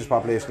percentage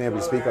population able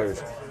to speak Irish.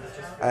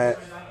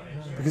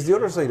 Because the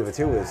other side of it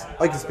too is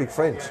I can speak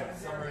French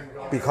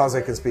because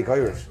I can speak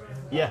Irish.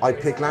 Yeah. I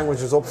pick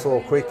languages up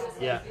so quick.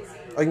 Yeah.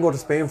 I can go to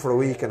Spain for a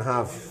week and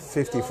have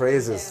 50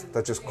 phrases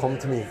that just come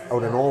to me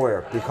out of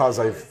nowhere because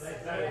I've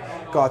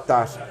got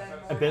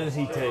that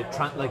ability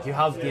to like you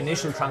have the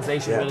initial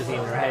translation ability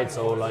in your head,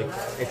 so like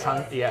it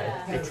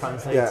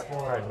translates.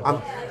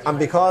 Yeah. And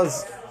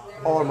because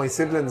all my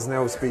siblings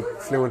now speak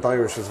fluent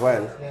Irish as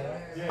well,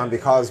 and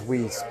because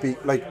we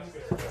speak like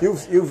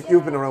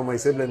you've been around my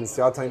siblings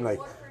the odd time, like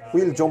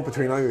we'll jump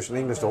between Irish and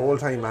English the whole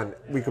time, and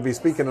we could be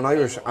speaking in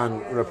Irish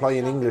and reply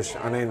in English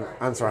and then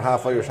answer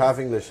half Irish, half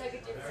English,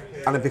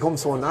 and it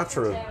becomes so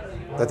natural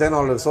that then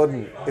all of a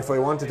sudden, if I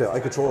wanted to,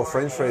 I could throw a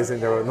French phrase in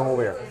there out of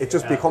nowhere. It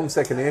just becomes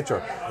second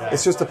nature.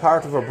 It's just a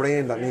part of our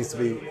brain that needs to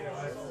be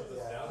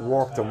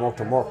worked and worked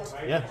and worked.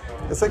 Yeah.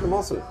 It's like a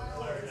muscle.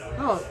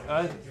 No,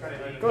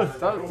 good.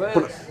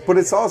 But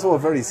it's also a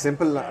very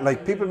simple,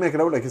 like people make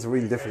it out like it's a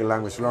really difficult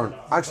language to learn.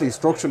 Actually,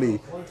 structurally,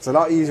 it's a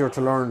lot easier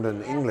to learn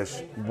than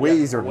English. Way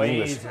easier than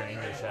English.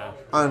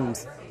 And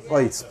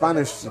right,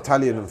 Spanish,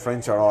 Italian and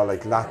French are all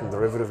like Latin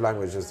derivative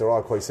languages. They're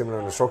all quite similar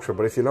in the structure.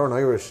 But if you learn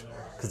Irish,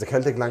 because the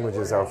Celtic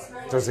languages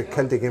there's a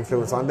Celtic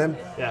influence on them.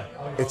 Yeah.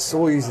 It's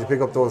so easy to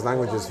pick up those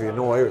languages if you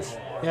know Irish.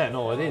 Yeah,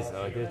 no, it is.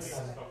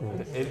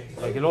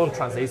 Like it all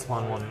translates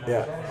upon one.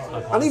 Yeah.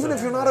 And even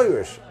if you're not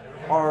Irish,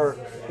 or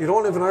you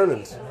don't live in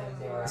Ireland,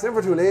 it's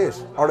never too late.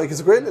 Or like it's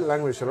a great little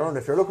language to learn.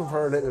 If you're looking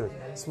for a little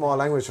small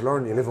language to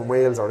learn, you live in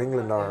Wales or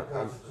England or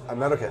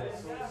America,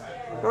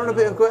 learn a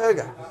bit of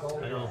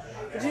Gaeilge. I know.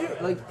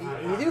 But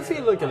you do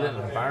feel like a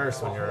little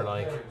embarrassed when you're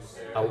like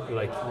out,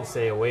 like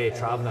say away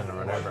traveling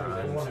or whatever,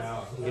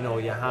 and you know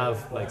you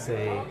have like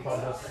say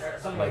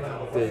like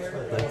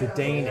the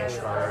Danish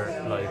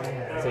or like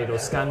say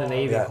those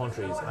Scandinavian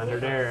countries, and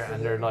they're there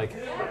and they're like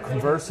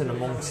conversing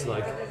amongst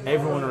like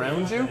everyone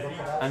around you,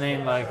 and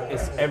then like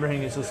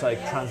everything is just like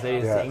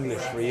translated to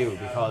English for you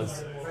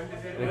because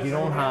like you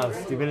don't have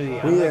the ability.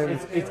 And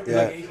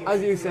like,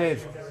 as you said,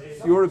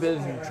 your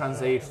ability to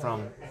translate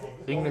from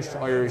English to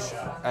Irish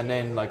and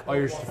then like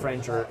Irish to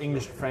French or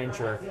English to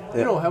French or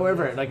you know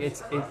however like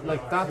it's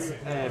like that's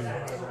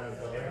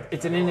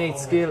it's an innate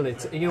skill.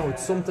 It's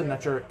it's something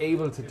that you're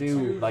able to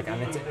do like,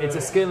 and it's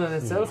a skill in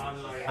itself.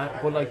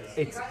 But like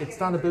it's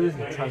that ability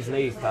to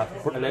translate that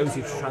allows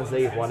you to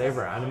translate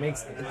whatever, and it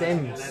makes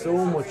them so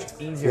much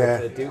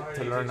easier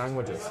to learn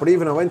languages. But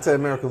even I went to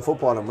American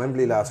football in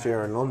Wembley last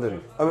year in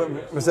London.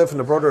 Myself and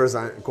the brothers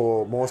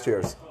go most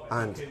years,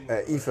 and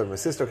Aoife, my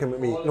sister, came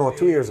with me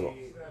 2 years ago.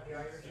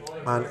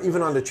 And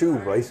even on the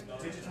tube, right?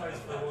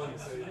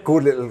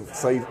 Good little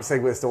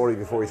segue story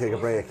before we take a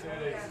break.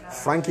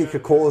 Frankie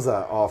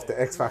Kokoza of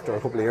the X Factor a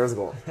couple of years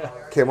ago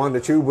came on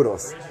the tube with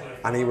us,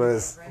 and he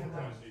was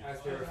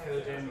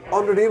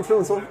under the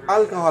influence of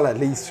alcohol, at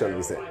least, shall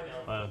we say.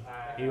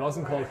 He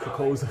wasn't called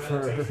Kokoza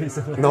for a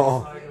reason.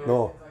 No.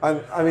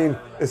 And I mean,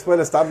 it's well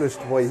established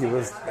why he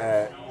was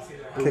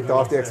kicked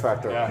off the X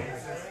Factor. Yeah.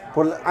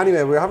 But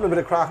anyway, we were having a bit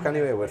of crack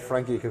anyway with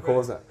Frankie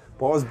Kokoza.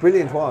 But what was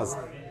brilliant was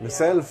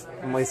myself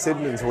and my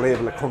siblings were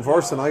able to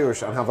converse in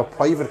Irish and have a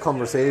private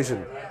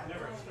conversation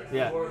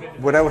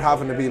without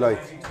having to be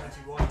like,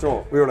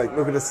 we were like,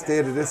 look at the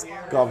state of this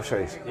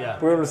gobshite. Yeah.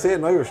 We were able to say it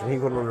in Irish and he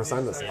couldn't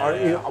understand us.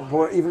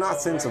 But even that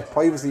sense of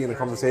privacy in a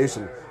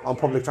conversation on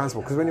public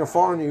transport, because when you're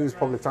foreign you use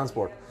public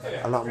transport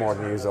a lot more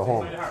than you use at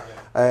home.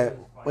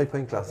 My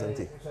pint glass is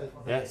empty.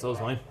 Yeah, so is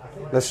mine.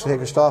 Let's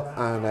take a stop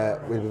and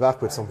we'll be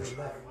back with some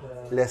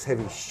less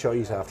heavy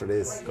shite after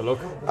this. Good luck.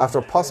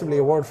 After possibly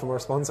a word from our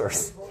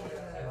sponsors.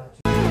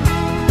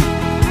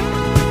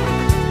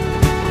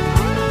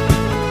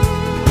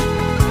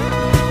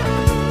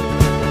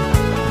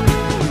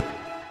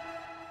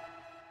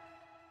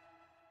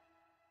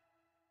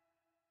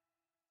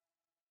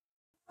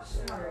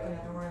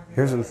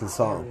 Here's a little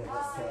song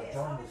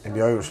in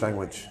the Irish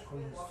language,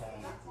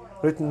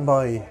 written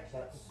by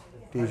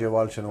DJ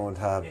Walsh and Owen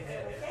Tab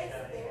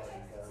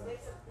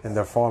in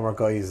their former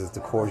guise as the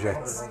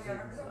Courgettes.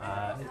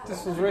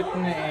 This was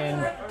written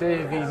in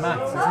Davy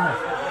Max, isn't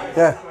it?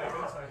 Yeah.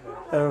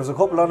 There was a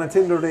couple on a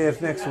Tinder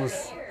date next to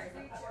us,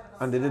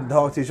 and they didn't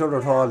talk to each other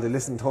at all. They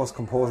listened to us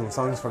composing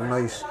songs for the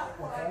night.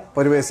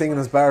 By the way, singing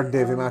as Bard in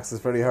Davy Max is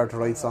very hard to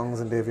write songs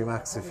in Davy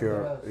Max if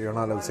you're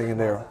not allowed singing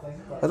there.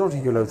 I don't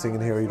think you're allowed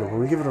singing here either, but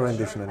we'll give it a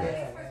rendition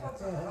anyway.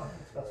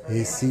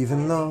 Is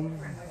even long,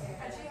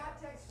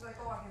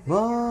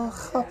 ma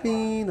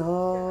chapin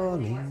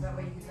olin,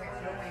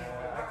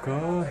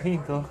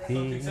 gohin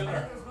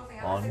dochi,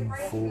 on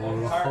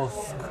full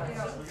husk,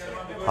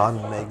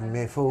 on meg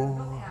me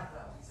fo,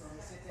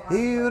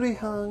 iri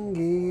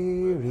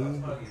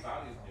hangiri,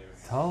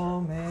 ta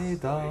me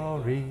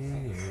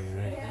dari.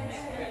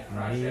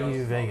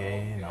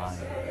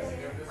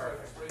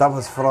 That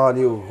was for all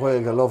you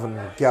Gaeilge loving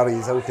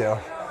Garys out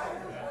there.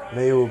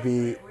 May you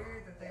be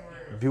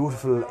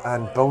beautiful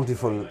and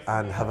bountiful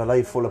and have a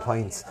life full of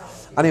pints.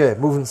 Anyway,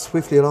 moving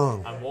swiftly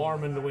along. And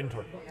warm in the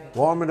winter.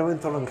 Warm in the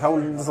winter and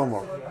cold in the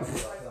summer.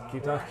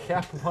 Keep that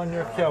cap upon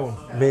your cow.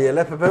 May you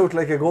lap about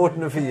like a goat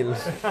in a field.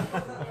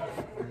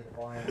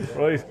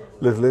 Right.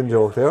 Little in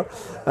joke there.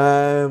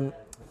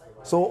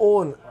 So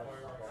Owen,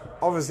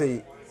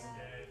 obviously,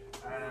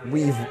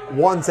 we've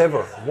once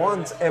ever,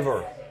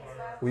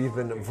 we've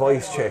been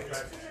voice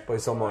checked by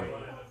someone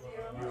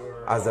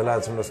as the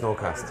lads from the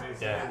Snowcast.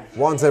 Yeah.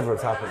 Once ever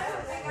it's happened.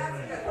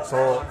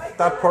 So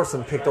that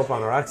person picked up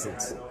on our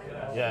accents,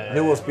 Yeah.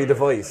 knew us be the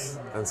voice,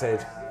 and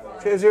said,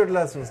 "Cheers, you're the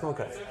lads from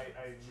Snowcast."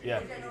 Yeah.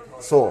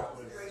 So,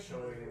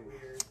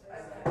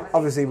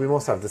 obviously we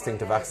must have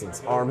distinctive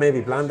accents, or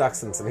maybe bland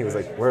accents, and he was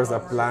like, "Where's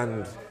that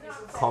bland,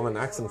 common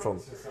accent from?"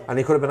 And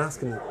he could have been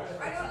asking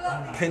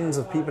tens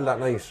of people that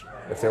night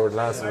if they were the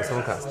lads from the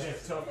Snowcast.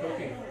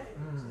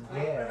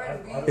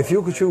 If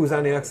you could choose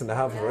any accent to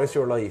have for the rest of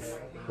your life,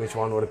 which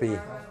one would it be?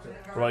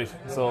 Right,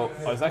 so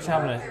I was actually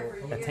having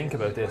a think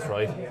about this,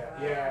 right?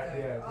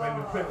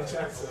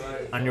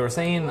 And you were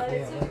saying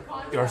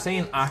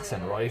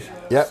accent, right?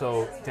 Yeah.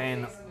 So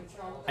then,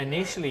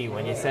 initially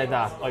when you said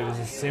that, I was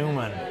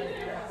assuming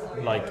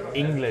like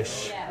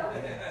English,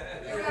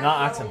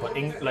 not accent, but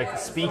like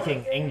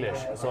speaking English.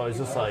 So I was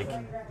just like,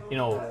 you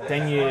know,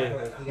 then you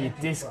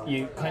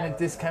kind of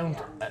discount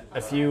a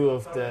few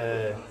of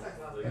the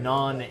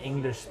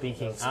non-English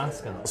speaking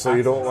accents. So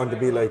you don't want to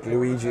be like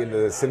Luigi in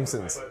The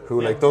Simpsons,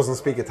 who like doesn't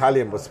speak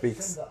Italian but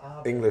speaks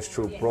English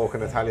through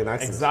broken Italian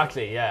accents.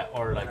 Exactly, yeah,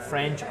 or like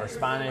French or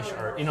Spanish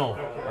or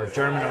or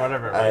German or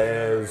whatever. Right?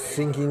 I was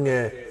thinking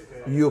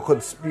you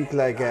could speak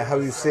like how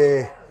you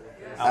say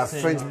a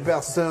French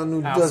person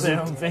who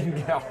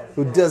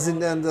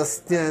doesn't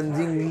understand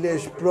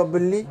English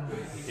properly.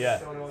 Yeah.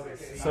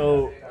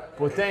 So,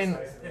 but then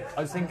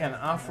I was thinking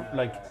after,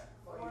 like,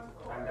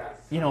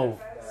 you know,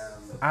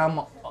 am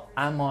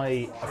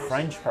I a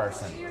French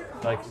person?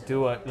 Like,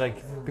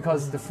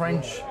 because the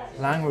French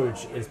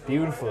language is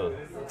beautiful.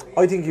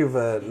 I think you've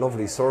a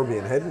lovely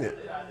Serbian head in you.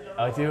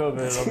 I do have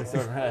a lovely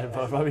Serbian head,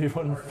 but I probably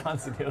wouldn't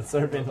fancy the old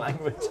Serbian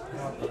language.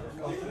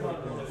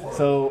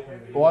 So,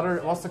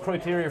 what's the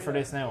criteria for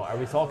this now? Are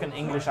we talking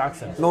English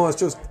accent? No, it's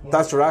just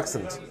that's your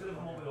accent.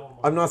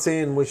 I'm not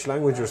saying which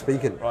language you're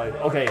speaking. Right.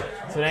 Okay.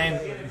 So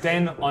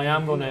then I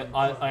am gonna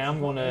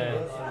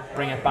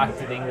bring it back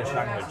to the English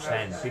language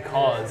then,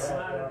 because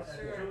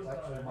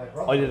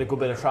I did a good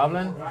bit of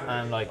travelling,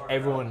 and like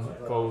everyone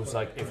goes,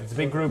 like, if it's a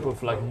big group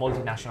of like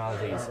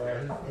multinationalities,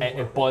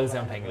 it boils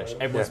down to English.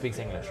 Everyone speaks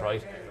English,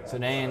 right? So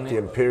then The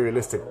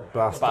imperialistic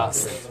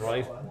bastards.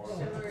 right?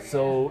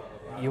 So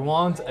you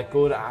want a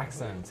good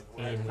accent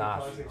in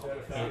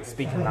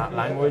speaking that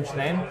language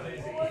then.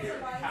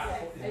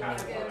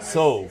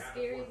 So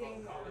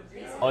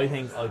I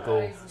think I'll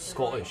go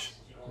Scottish.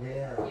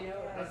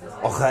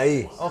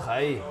 Okay.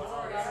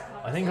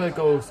 I think I'll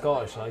go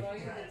Scottish, like.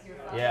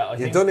 Yeah, I You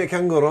think. don't know you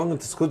can go wrong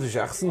with the Scottish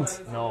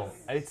accent. No,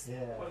 it's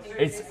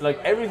like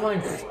every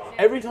time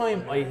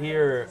I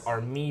hear or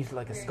meet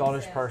like a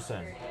Scottish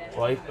person,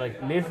 right? Like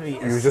literally,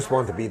 You just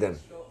want to be them.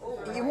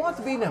 you want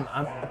to be them,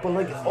 but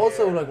like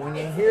also like when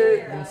you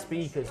hear them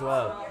speak as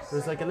well,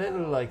 there's like a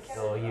little like,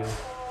 oh,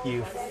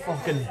 you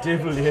fucking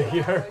dibble,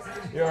 you're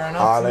an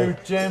absolute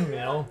like, gem, you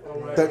know.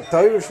 The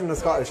Irish and the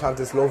Scottish have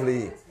this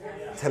lovely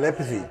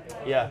telepathy.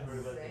 Yeah,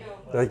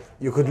 Like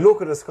you could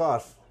look at a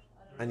Scot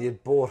and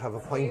you'd both have a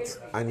pint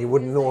and you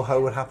wouldn't know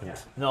how it happened.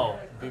 no,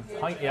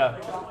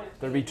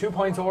 there'd be 2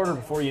 pints ordered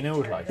before you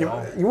knew it, like, you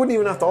know. You wouldn't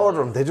even have to order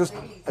them; they just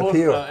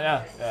appear.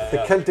 The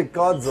yeah. Celtic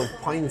gods of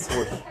pints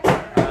would.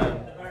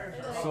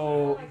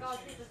 So.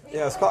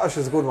 Yeah, Scottish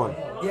is a good one.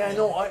 Yeah,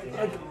 no, I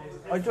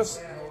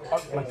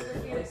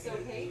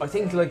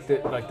think like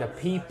the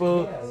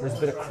people, there's a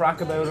bit of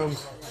crack about them.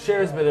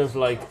 Shares a bit of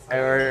like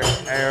our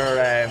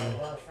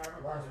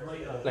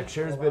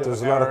shares a bit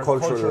There's of a lot our of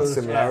cultural cultures,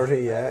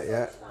 similarity.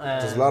 Yeah.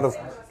 There's a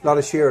lot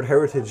of shared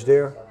heritage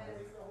there.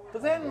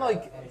 But then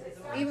like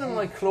even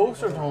like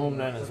closer to home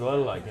then as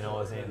well, like, you know,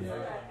 as in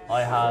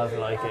I have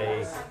like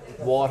a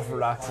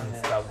Waterford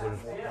accent that would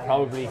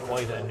probably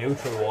quite a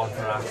neutral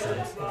Waterford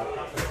accent.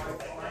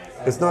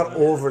 It's not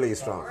overly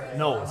strong.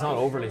 No, it's not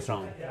overly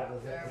strong.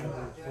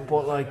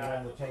 But like,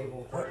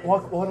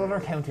 what other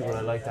county would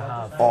I like to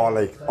have? Oh,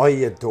 like, I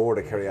adore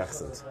the Kerry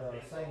accent.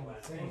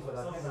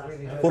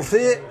 Por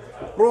si,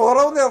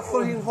 rogar der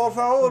green for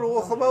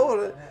our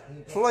about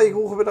Try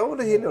go about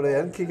the hill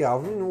and kick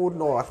out and would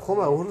not come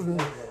out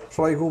and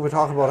try go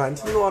talk about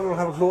Anthony. No, I don't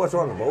have a clue what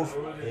you're on about.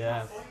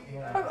 Yeah.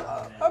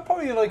 I'd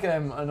probably like a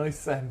nice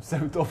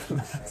South Dublin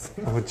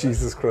accent. Oh,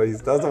 Jesus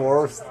Christ, that's the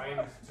worst.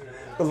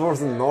 That's worse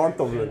than North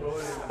Dublin.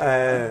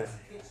 I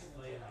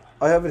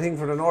have a thing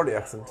for the Northern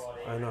accent.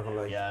 I'm not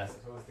gonna lie. Yeah.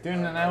 Doing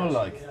it now,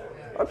 like.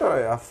 I don't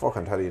know, I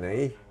fucking tell you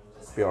now.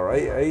 Be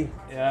alright, eh?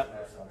 Yeah.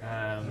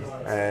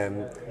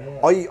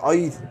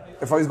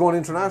 If I was going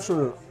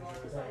international,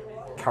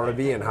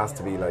 Caribbean has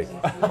to be like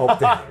up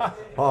there.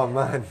 Oh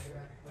man.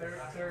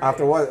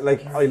 After what,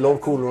 like, I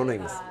love Cool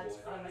Runnings.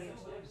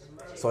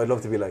 So I'd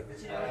love to be like,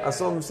 as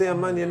some say,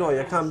 man, you know,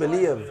 you can't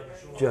believe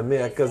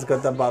Jamaica's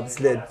got the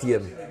bobsled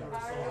team.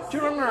 Do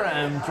you remember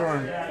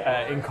during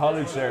in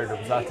college there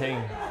was that thing?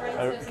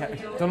 I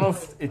don't know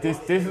if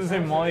this was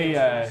in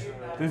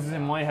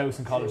my house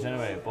in college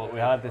anyway. But we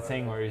had the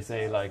thing where you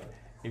say, like,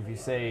 if you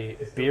say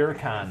beer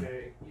can,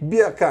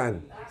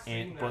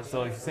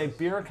 so if you say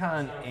beer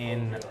can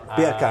in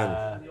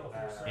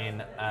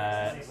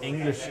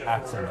English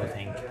accent, I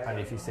think, and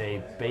if you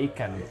say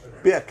bacon,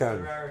 beer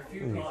can.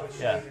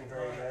 yeah,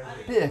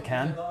 beer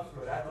can.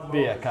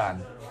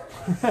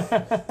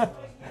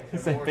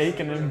 It's like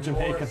bacon in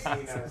Jamaican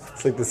accent.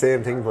 It's like the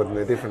same thing, but in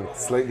a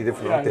slightly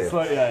different octave.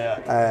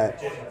 Yeah.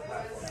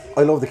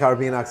 I love the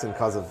Caribbean accent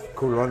because of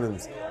Cool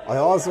Runnings. I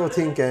also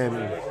think Feel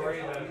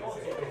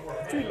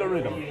the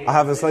rhythm. I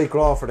have a slight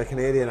graw for the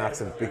Canadian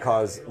accent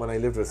because when I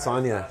lived with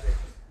Sonia,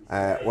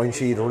 when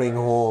she'd ring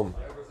home,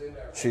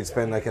 she'd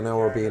spend like an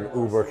hour being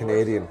uber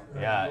Canadian.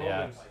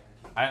 Yeah.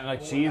 And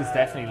like she's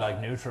definitely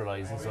like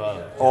neutralised as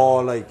well. Oh,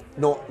 like,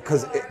 no,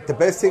 because the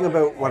best thing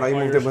about when I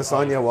moved in with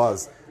Sonia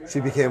was she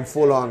became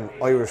full-on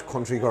Irish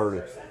country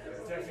girl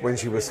when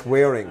she was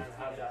swearing,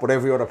 but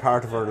every other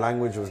part of her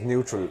language was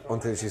neutral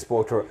until she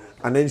spoke to her.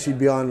 And then she'd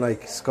be on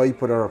like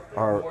Skype with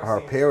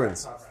her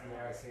parents,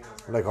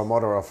 like her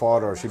mother or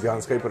father. She'd be on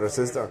Skype with her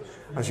sister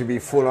and she'd be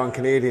full-on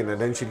Canadian,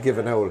 and then she'd give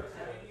an old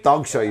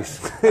dog shite.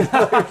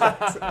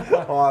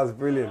 Oh, it's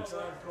brilliant.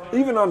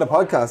 Even on the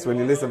podcast, when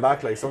you listen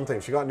back, like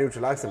sometimes she got a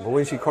neutral accent, but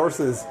when she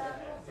curses,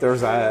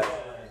 there's a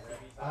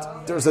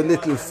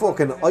little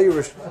fucking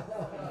Irish.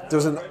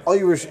 There's an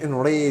Irish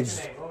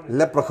enraged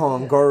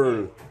leprechaun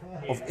girl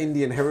of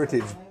Indian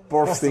heritage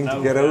bursting to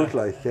get out,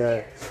 like,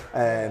 yeah.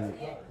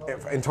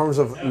 In terms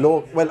of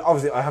well,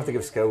 obviously I have to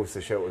give Scouts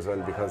a shout as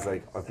well because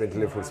like I've been to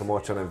Liverpool so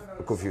much and I've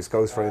a good few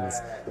Scouts friends,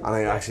 and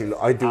I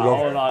do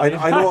love.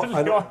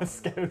 I know.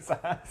 Scouts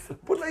ass.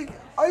 But like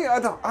I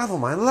don't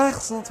mind. Like,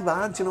 it's not too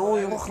bad, you know.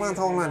 You walk around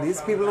talking like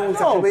these people know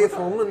exactly where you're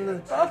from,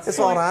 and it's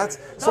all right.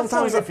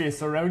 Sometimes if you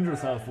surround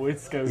yourself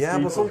with Scouts. Yeah,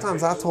 people. but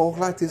sometimes I talk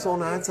like this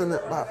on ads and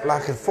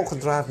like it fucking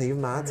drives me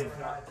mad.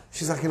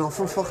 She's like, you know,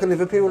 from fucking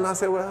Liverpool, and I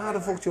say, well, how the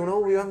fuck do you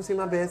know? You haven't seen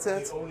my bed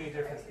set.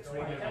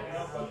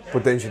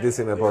 But then she did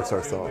see my birth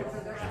cert, so.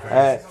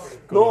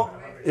 No,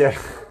 yeah.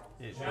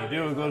 You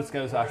do a good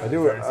Scouts accent. I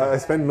do. I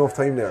spend enough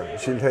time there.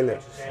 She'll tell you.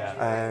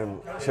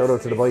 Shout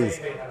out to the boys.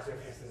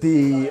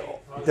 The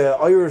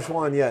Irish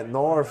one, yeah,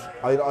 North.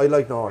 I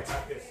like North.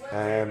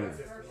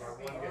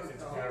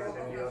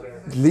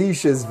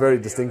 Laois is very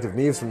distinctive.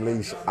 Niamh's from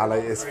Laois, and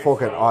it's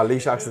fucking.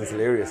 Laois accent's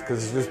hilarious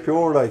because it's just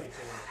pure like.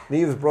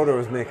 Niamh's brother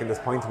was making this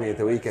point to me at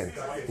the weekend.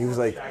 He was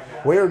like,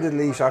 where did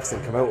Laois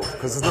accent come out of?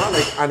 Because it's not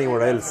like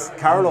anywhere else.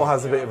 Carlo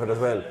has a bit of it as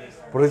well.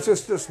 But it's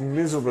just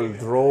miserable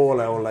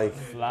drawl out, like...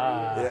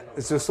 Flat. Yeah,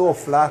 it's just so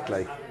flat,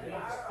 like...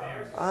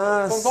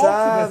 It's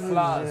savage. a bit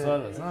flat as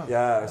well, isn't it?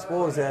 Yeah, I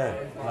suppose, yeah.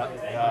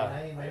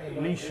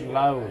 Laois and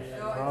loud.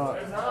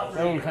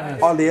 Kind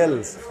of All the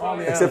L's.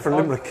 Except for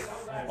Limerick.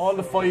 All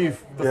the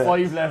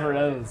five letter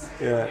L's.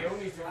 Yeah.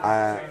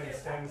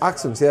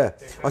 Accents, yeah.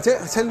 I'll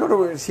tell you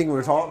another thing I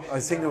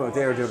was thinking about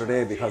there the other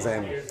day because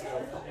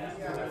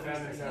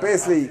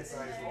basically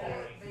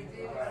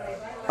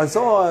I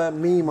saw a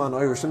meme on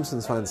Irish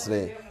Simpsons fans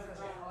today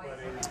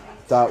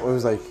that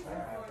was like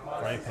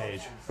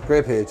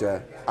great page,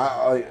 yeah.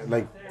 I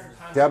like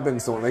the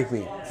admins don't like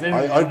me.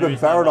 I've been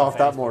barred off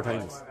that more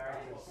times.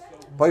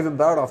 I've been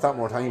barred off that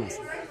more times.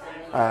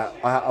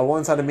 I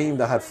once had a meme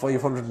that had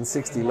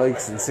 560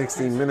 likes in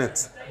 16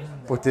 minutes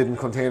but didn't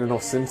contain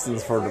enough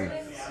Simpsons for them.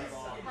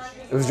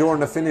 It was during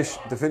the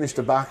Finnish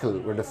debacle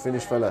where the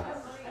Finnish fella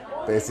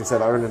basically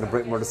said Ireland and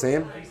Britain were the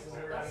same.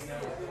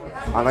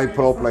 And I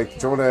put up like,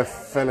 do you know the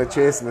fella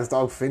chasing his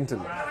dog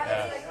Fintan?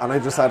 Yeah. And I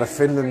just had a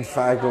Finland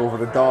flag over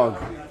the dog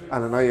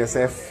and an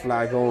ISF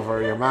flag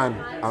over your man.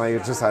 And I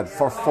just had,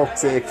 for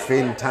fuck's sake,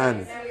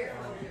 Fintan.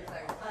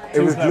 It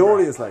was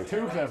glorious, like.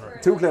 Too clever.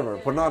 Too clever,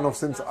 but not enough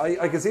Simpsons.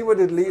 I can see why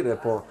they deleted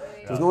it, but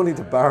there's no need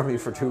to bar me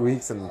for 2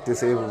 weeks and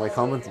disable my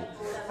commenting.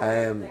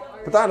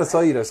 But that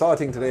aside, I saw a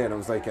thing today and I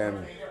was like,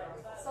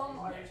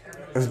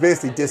 it was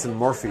basically dissing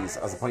Murphy's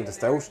as a pint of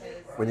stout.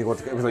 It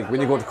was like when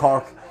you go to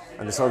Cork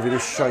and they serve you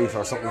this shite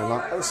or something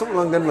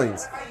along them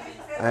lines.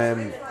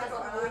 And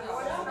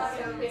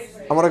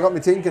what I got me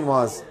thinking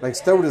was, like,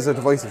 stout is a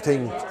divisive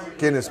thing.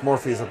 Guinness,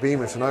 Murphy's or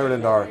Beamish in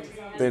Ireland are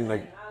then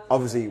like,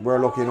 obviously we're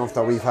lucky enough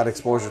that we've had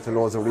exposure to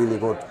loads of really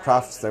good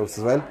craft stouts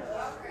as well.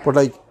 But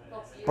like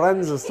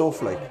brands and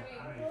stuff, like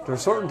there are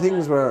certain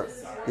things where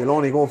you'll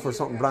only go for a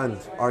certain brand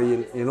or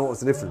you notice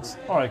the difference.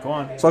 Alright, go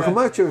on. So I'll come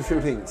back to you with a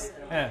few things.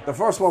 Yeah. The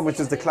first one, which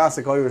is the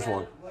classic Irish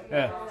one.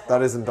 Yeah.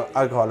 That isn't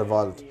alcohol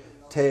involved.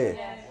 Tay.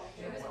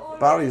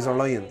 Barry's or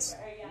Lions.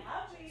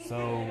 So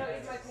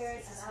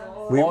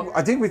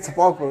I think we're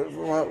going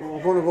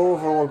to go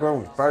over all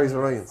ground. Barry's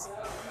or Lions.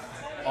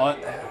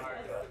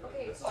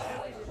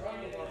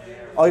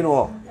 I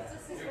know.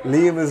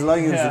 Liam is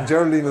Lions and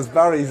Geraldine is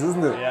Barry's,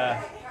 isn't it?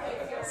 Yeah.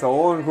 So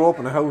Owen grew up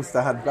in a house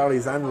that had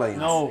Barry's and Lions.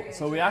 No,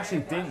 so we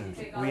actually didn't.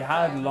 We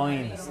had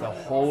Lions the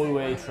whole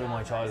way through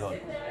my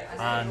childhood.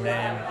 And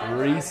then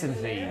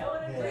recently,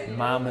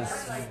 Mum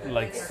has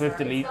like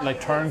swiftly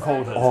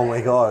turncoated. Oh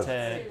my God.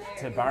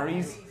 To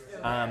Barry's.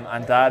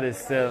 And Dad is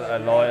still a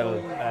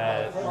loyal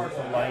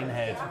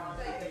Lionhead.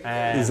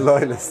 He's a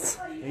loyalist.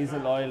 He's a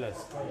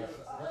loyalist.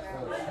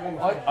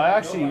 I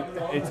actually,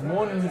 it's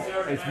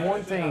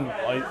one thing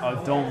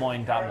I don't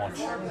mind that much.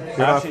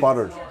 You're not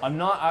bothered. I'm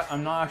not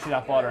actually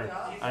that bothered,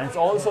 and it's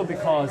also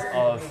because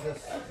of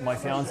my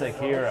fiance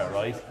Kira,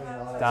 right?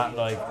 That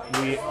like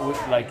we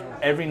like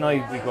every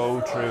night we go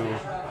through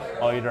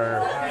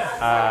either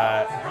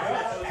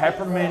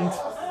peppermint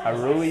a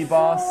Rui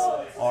Boss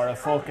or a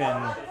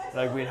fucking,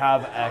 like, we'd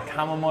have a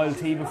chamomile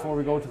tea before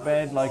we go to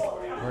bed. Like,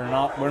 we're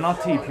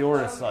not tea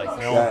purists, like,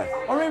 you know.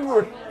 Yeah. Or maybe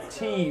we're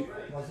tea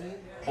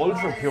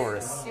ultra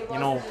purists, you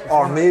know.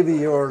 Or maybe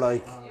you're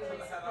like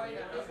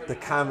the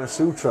Kama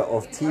Sutra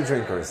of tea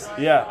drinkers.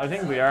 Yeah, I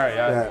think we are,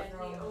 yeah.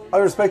 I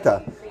respect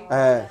that.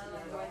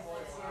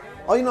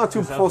 I'm not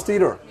too fussed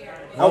either.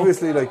 No.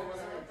 Obviously, like,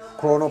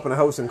 growing up in a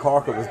house in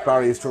Cork, it was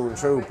Barry's through and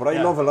through, but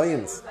I love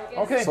Alliance.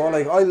 Okay. So,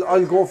 like,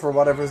 I'll go for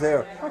whatever's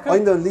there. Okay.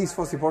 I'm the least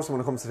fussy person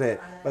when it comes to tea.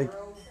 Like,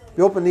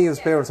 be up in Neil's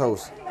parents'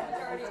 house.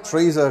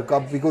 Teresa,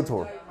 God be good to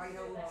her.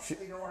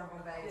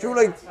 Do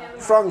like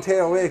strong tea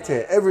or wake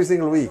tea every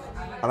single week?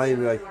 And I'll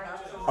be like,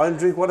 I'll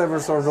drink whatever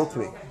serves up to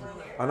me.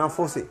 I'm not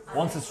fussy.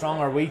 Once it's strong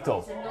or weak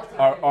though,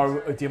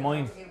 or do you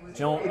mind? Do you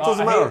know, It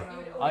doesn't matter.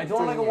 I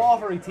don't like a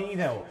watery tea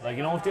now. Like,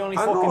 you know, if they only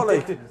I know, fucking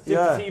like, dip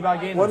the tea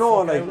bag in. Well,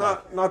 no, and fuck like,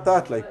 out, not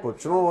that, like,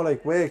 but, you know,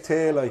 like, wake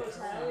tea, like,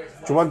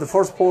 do you want the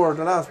first pour,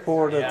 the last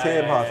pour, the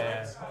tea pot?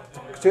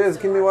 Cheers,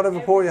 give me whatever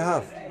pour you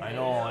have. I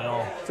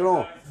know. Do you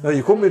know? No,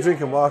 you couldn't be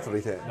drinking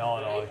watery tea.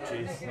 No,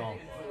 jeez, no.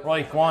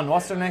 Right, go on.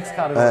 What's the next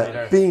category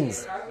there?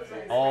 Beans.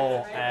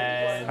 Oh,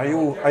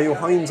 Are you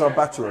Heinz or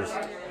Bachelors?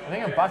 I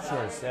think I'm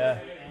bachelors, yeah.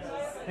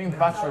 I think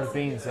bachelors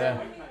beans,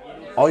 yeah.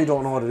 I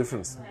don't know the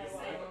difference.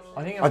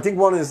 I think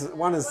one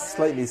is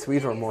slightly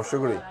sweeter and more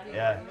sugary.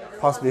 Yeah.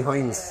 Possibly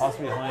Heinz.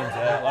 Possibly Heinz,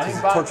 yeah. I There's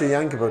think a touch of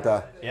yank about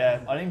that.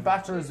 Yeah, I think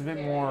bachelor is a bit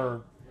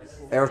more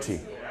Earthy.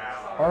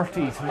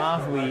 earthy,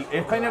 tomatoey.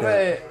 It's kind of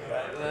a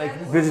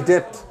like Bit of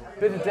dipped.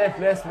 bit of depth,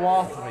 less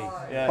watery.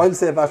 Yeah. I'll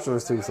say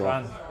Bachelors too, so.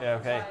 Grand. Yeah,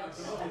 okay.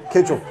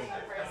 Ketchup.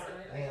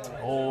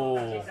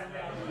 Oh,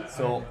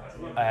 so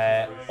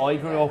I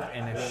grew up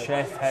in a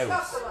chef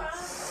house,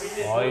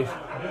 right?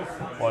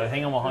 Well, I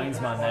think I'm a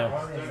Heinz man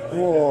now.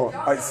 Oh,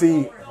 I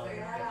see.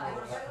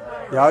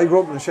 Yeah, I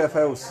grew up in a chef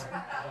house,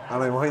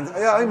 and I'm Heinz.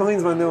 Yeah, I'm a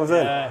Heinz man now as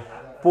well. Yeah.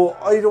 But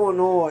I don't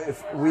know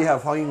if we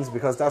have Heinz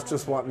because that's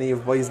just what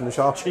Niamh buys in the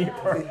shop.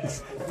 Cheaper.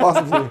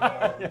 Possibly.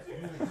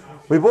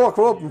 We both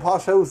grew up in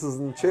posh houses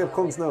and cheap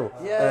cunts now.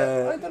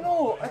 Yeah, I don't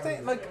know. I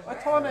think I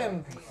thought I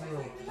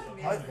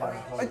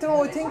don't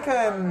know. I think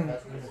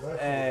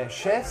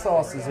chef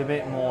sauce is a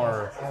bit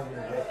more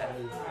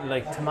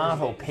like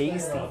tomato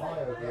pasty. Do you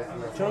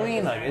know what I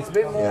mean? Like, it's a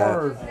bit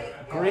more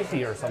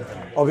gritty or something.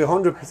 I'll be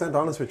 100%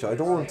 honest with you. I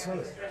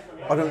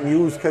don't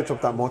use ketchup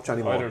that much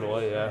anymore. I don't know.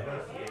 Yeah.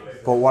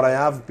 But what I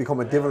have become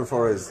a devil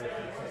for is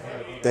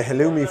the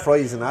halloumi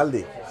fries in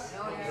Aldi.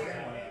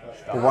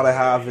 But what I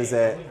have is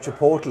a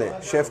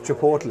Chipotle, Chef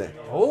Chipotle.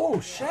 Oh,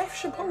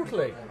 Chef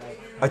Chipotle.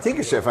 I think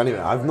it's Chef anyway.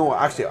 I've no,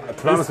 actually,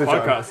 to be honest with you,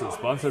 Podcast is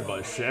sponsored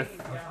by Chef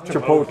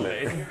Chipotle.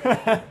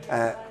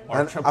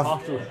 And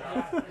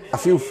a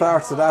few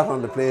farts of that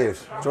on the plate.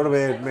 Do you know the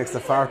way it makes the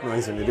fart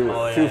noise when you do it?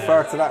 Oh, a few yeah.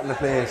 farts of that on the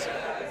plate.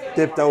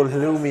 Dipped old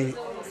halloumi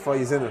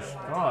fries in it.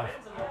 Right,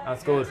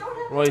 that's good.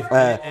 Right.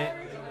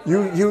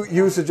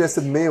 You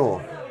suggested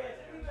mayo.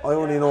 I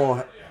only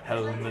know.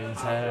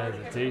 Hellman's has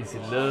a tasty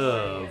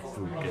love.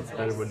 Food gets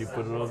better when you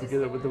put it all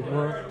together with the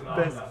world's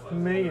best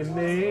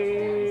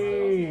mayonnaise.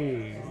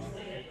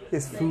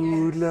 Yes,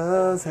 food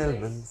loves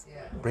Hellman's.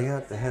 Bring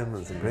out the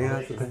Hellman's and bring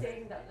out the best.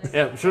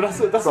 Yeah, sure. That's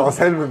So it's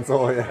Hellman's,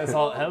 oh yeah. That's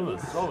all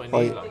Hellman's. That's all we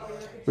need. Like.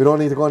 We don't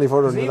need to go any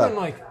further than Even that.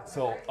 like,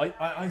 so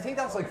I think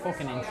that's like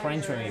fucking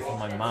entrenching me from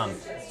my mum.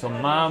 So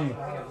mum,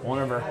 one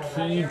of her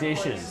key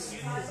dishes,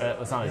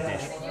 it's not a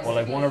dish, but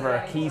like one of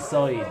her key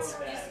sides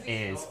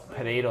is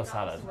potato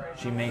salad.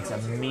 She makes a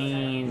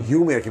mean.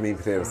 You make a mean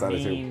potato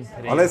salad too.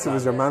 Unless it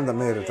was your man that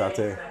made it that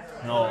day.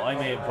 No, I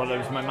made, but it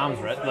was my mum's.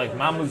 Like,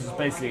 mum was just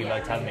basically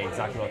like telling me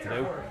exactly what to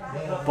do.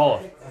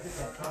 But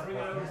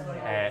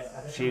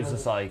she was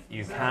just like,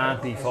 you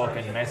can't be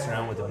fucking messing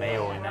around with the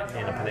mayo in a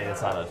potato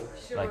salad.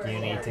 Like, you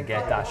need to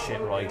get that shit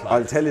right. Like.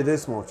 I'll tell you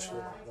this much.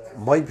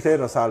 My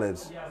potato salad,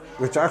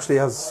 which actually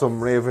has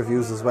some rave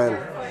reviews as well,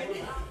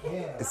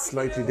 it's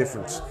slightly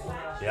different.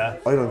 Yeah.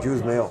 I don't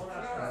use mayo.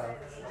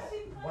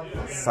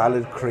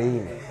 Salad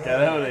cream.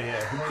 Get out of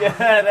here. Get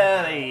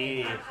out of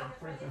here.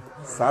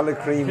 Salad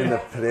cream in the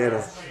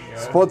potatoes.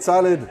 Spud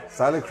salad,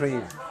 salad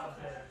cream.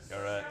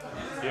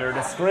 You're a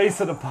disgrace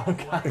to the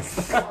podcast.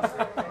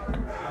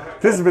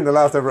 This has been the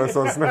last ever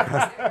episode of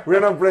Snurcast. We're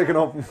not breaking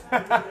up.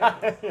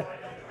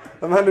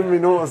 I'm handing me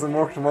notice and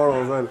work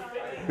tomorrow as well.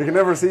 We can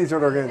never see each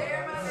other again.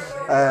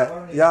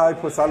 Yeah, I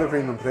put salad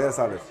cream in potato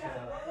salad.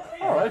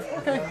 Alright,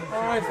 okay.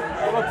 Alright.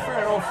 Well, look, fair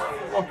enough.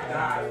 Look.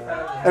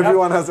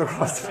 Everyone has their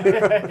cross to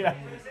bear. Yeah.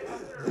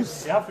 You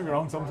have to be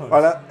wrong sometimes.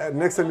 Well,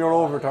 next time you're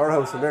over to our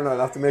house, then I'll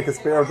have to make a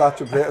spare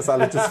batch of potato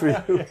salad just for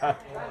you.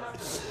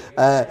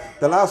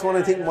 The last one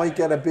I think might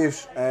get a bit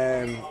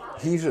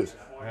heated.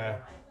 Yeah.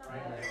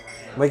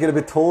 Might get a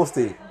bit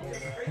toasty.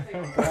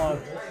 Go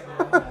on.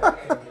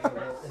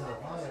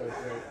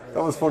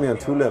 That was funny on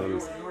two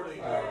levels.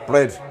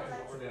 Bread.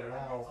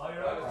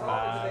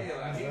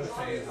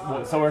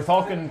 So we're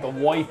talking the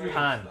white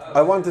pan.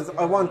 I want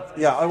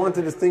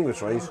to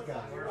distinguish, right?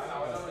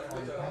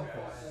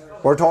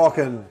 We're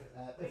talking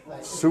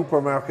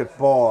supermarket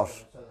bought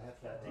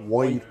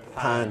white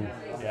pan.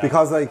 Yeah.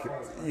 Because like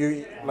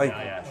you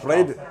like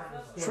bread.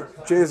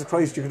 Jesus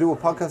Christ, you could do a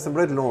podcast on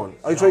bread alone.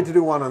 I tried to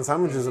do one on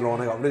sandwiches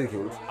alone. I got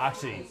ridiculed.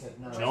 Actually,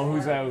 do you know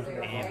who's out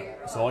in?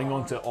 So I'm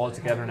going to All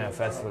Together Now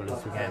Festival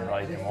this weekend,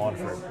 right, in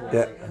Waterford.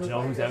 Yeah. And do you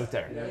know who's out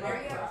there?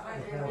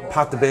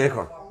 Pat the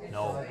Baker.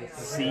 No,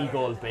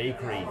 Seagull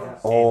Bakery.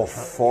 Oh,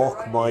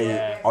 fuck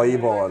my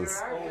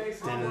eyeballs.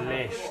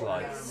 Delish,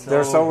 like. So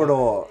Their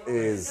sourdough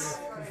is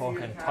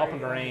fucking top of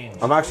the range.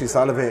 I'm actually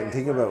salivating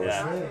thinking about it.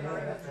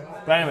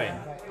 But anyway,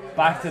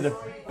 back to the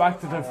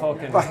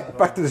fucking.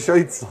 Back to the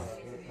shites.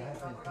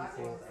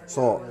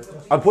 So,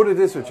 I'll put it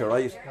this way,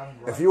 right?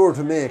 If you were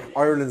to make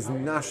Ireland's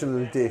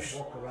national dish,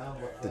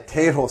 the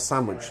tato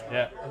sandwich,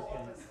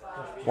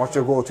 what's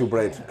your go-to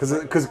bread? Because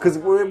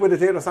with a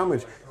tato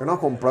sandwich, you're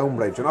not going brown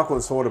bread, you're not going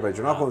soda bread,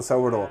 you're not going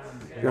sourdough,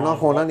 you're not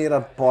going any of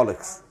that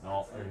bollocks.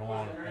 No, you're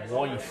going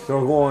white.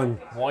 You're going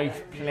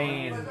white,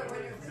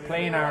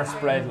 plain arse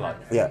bread, like.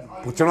 Yeah,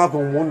 but you're not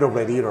going Wonder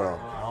Bread either.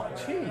 Oh,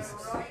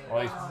 Jesus.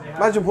 Right.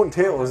 Imagine putting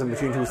potatoes in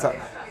between two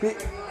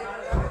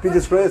be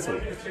disgraceful.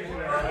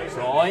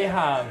 So I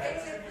have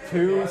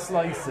 2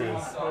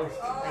 slices of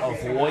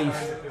white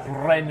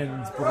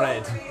Brennan's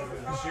bread.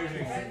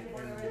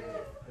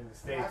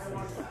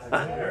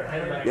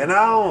 You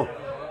know,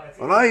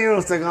 when I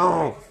used to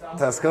go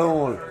to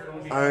school,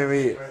 I'd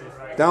be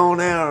down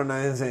there and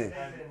I'd say,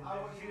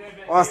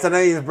 "What's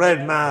today's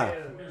bread, ma?"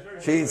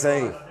 She'd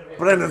say,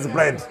 "Brennan's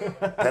bread.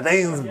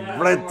 Today's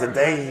bread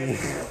today."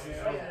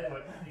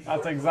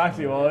 That's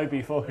exactly what I'd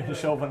be fucking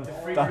shoving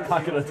that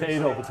packet of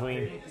potato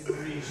between.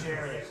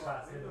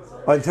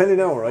 I'll tell you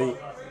now, right?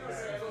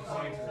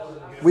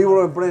 We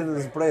were a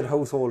Brennan's bread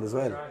household as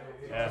well.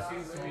 Yeah.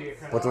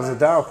 But there's a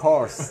dark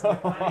horse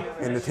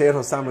in the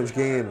potato sandwich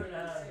game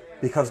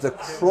because the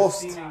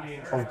crust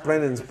of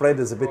Brennan's bread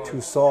is a bit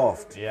too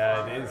soft.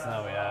 Yeah, it is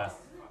now, yeah.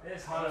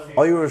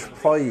 Irish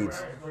Pride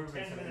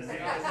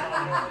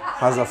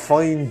has a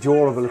fine,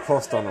 durable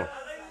crust on it.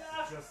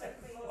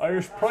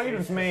 Irish Pride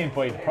was made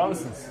by the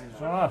Protestants. Do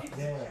you know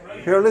that?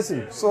 Here,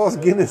 listen, so is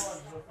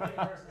Guinness.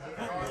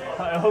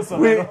 I also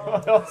made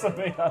that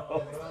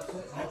up.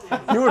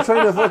 You were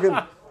trying to fucking...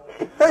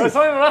 Hey, I was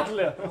trying to rattle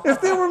you. If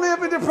they were made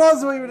by the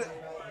Prods, we would...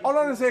 Hold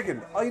on a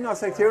second. I'm not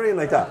sectarian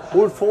like that.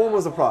 Old Foam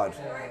was a prod.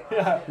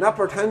 Yeah.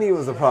 Nappertanny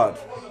was a prod.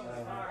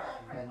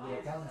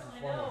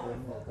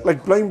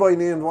 Like Blind Boy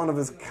named one of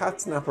his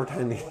cats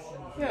Nappertanny.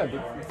 Yeah,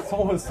 but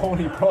so was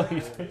Tony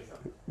Pride.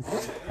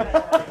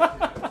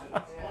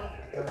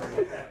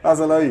 That's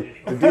a lie.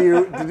 The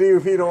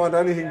DUP don't want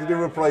anything to do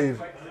with Pride.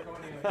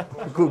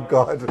 Good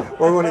God,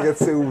 we're going to get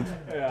sued.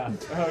 Yeah,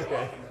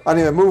 okay.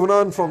 Anyway, moving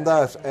on from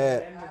that.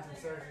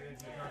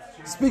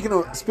 Speaking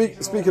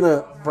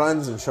of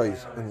brands and shite.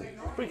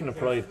 Speaking of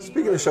Pride.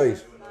 Speaking of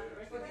shite.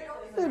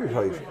 Maybe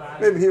Pride.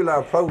 Maybe people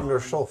are proud of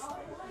their stuff.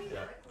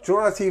 Do you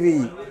know that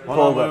TV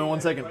Hold on,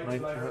 1 second.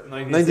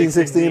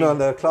 1916 on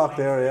the clock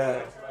there,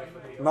 yeah.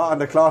 Not on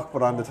the clock,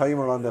 but on the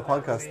timer on the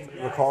podcast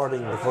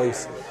recording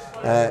device.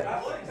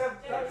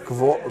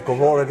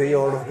 Gavora the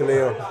Earl of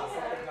Galileo.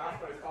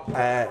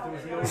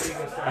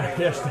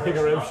 Yes, take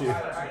a rib sheet.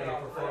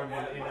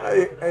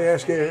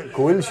 I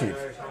go in sheet.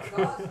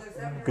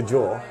 Good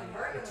job.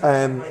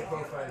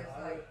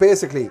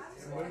 Basically,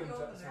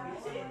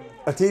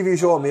 a TV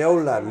show my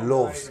old lad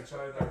loves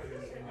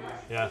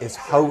is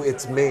how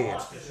it's made.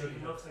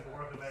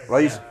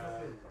 Right?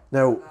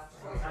 Now,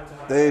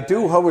 they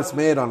do how it's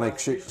made on like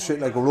shit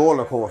like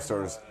roller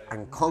coasters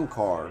and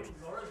Concorde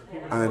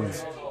and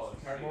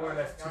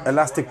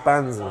elastic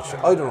bands and shit.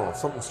 I don't know,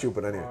 something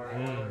stupid anyway.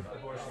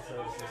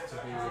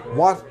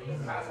 What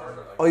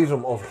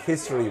item of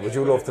history would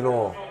you love to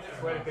know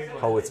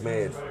how it's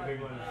made?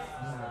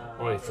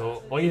 Right,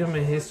 so item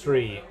in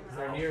history.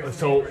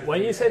 So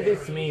when you said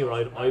this to me,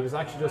 right, I was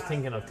actually just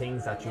thinking of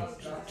things that you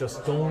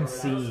just don't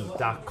see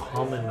that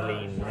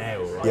commonly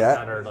now, right? Yeah.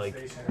 That are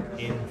like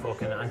in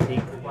fucking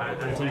antique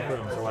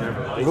rooms or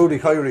whatever. Right? Rudy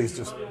Kyrie's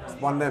just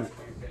one of them.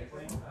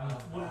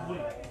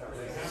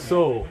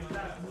 So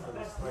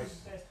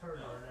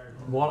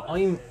what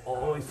I'm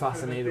always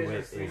fascinated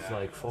with is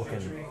like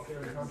fucking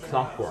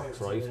clockworks,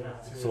 right?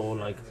 So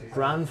like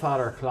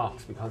grandfather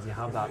clocks, because you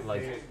have that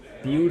like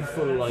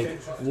beautiful like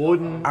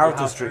wooden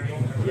artistry.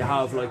 You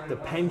have like the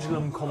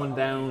pendulum coming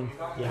down.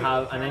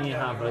 And then you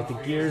have like the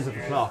gears of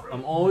a clock.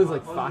 I'm always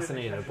like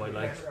fascinated by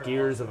like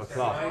gears of a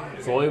clock.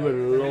 So I would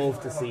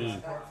love to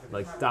see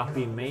like that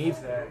being made,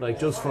 like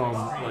just from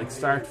like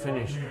start to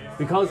finish.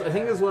 Because I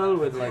think as well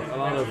with like a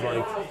lot of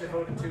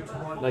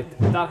like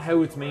that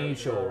how it's made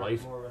show, right?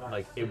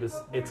 Like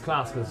it's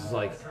class because it's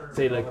like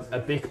say like a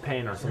Bic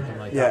pen or something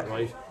like that,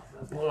 right?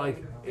 But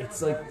like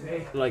it's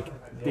like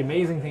the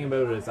amazing thing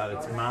about it is that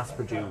it's mass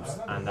produced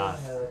and that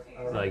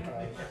like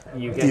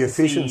you get the to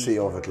efficiency see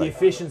of it, the like.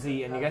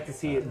 efficiency, and you get to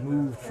see it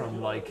move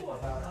from like,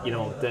 you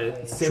know,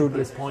 the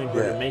simplest point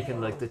where yeah. you're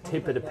making like the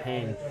tip of the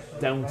pen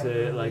down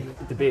to like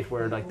the bit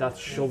where like that's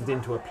shoved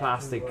into a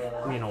plastic,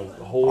 you know,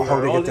 holder. How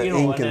they get the you know,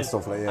 ink and then,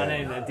 stuff like that.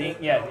 and then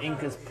the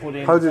ink is put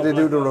in. How do they stuff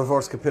do like the that.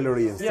 reverse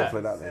capillary and stuff Yeah,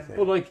 like that? Like, yeah.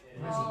 but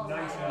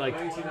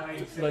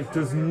like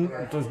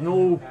there's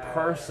no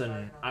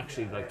person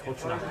actually like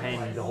touching that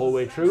pen the whole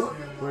way through.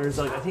 Whereas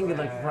like I think in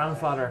like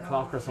grandfather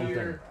clock or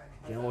something,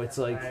 you know, it's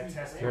like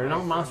you're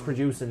not mass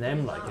producing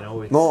them, like, you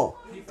know. It's, No,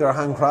 they're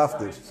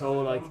handcrafted.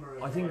 so like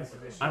I think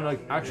I'm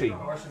like actually.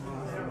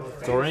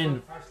 So we're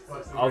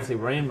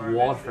in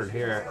Waterford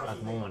here at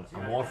the moment,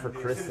 and Waterford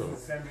Crystal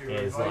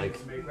is like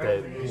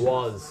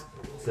was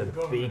the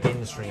big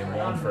industry in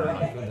Waterford.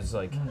 Like it was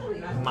like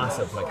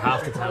massive, like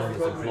half the town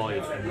was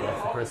employed in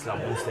Waterford Crystal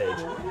at one stage.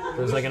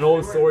 There was like an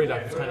old story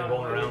that was kind of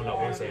going around at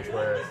one stage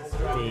where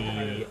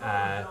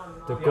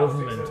the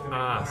government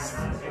asked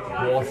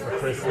Waterford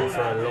Crystal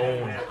for a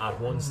loan at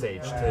one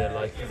stage to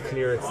like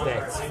clear its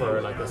debts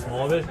for like a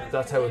small bit.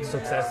 That's how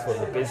successful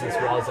the business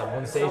was at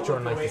one stage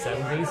during like the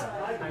 70s.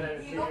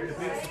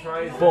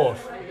 But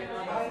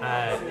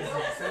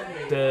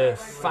the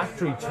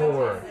factory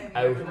tour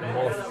out in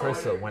Waterford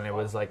Crystal when it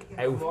was like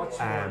out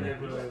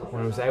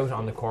when it was out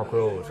on the Cork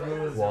Road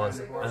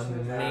was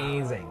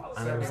amazing,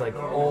 and it was like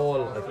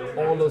all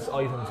those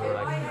items were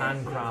like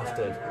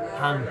handcrafted,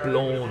 hand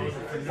blown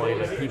by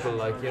like people,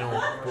 like, you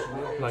know,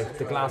 like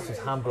the glass was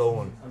hand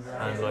blown,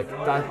 and like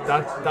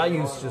that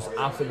used to just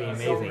absolutely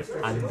amazing,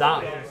 and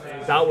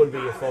that would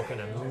be a fucking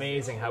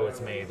amazing how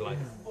it's made. Like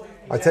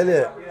I tell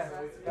you,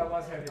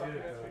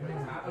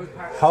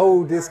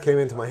 how this came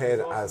into my head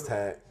as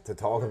to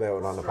talk about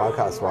it on the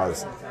podcast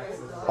was,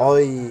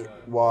 I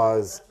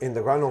was in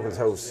the granduncle's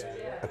house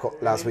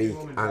last week,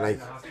 and like,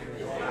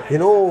 you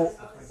know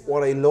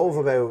what I love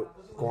about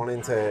going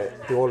into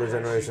the older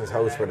generation's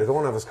house where they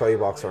don't have a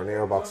skybox or an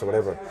airbox or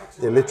whatever,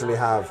 they literally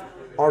have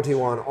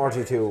RT1,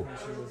 RT2,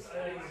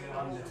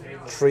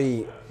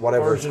 3,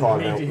 whatever it's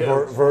called now,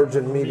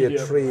 Virgin Media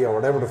 3 or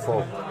whatever the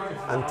fuck,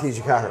 and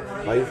TG Carter,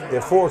 right? They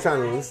have 4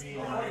 channels,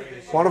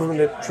 one of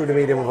them through the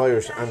medium of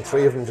Irish and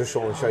 3 of them just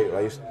showing shite,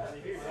 right?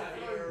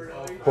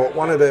 But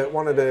one of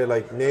the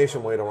like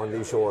nationwide or one of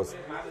these shows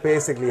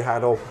basically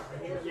had up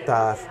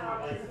that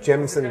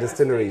Jameson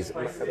Distilleries,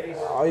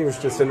 Irish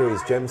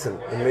Distilleries, Jameson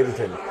in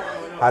Middleton,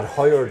 had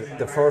hired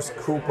the first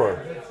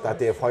cooper that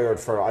they've hired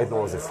for, I don't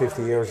know, was it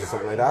 50 years or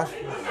something like that?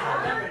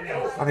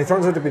 And he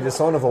turns out to be the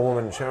son of a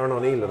woman, Sharon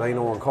O'Neill, that I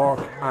know in Cork,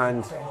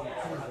 and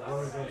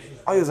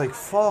I was like,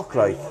 fuck,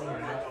 like,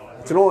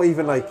 do you know,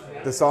 even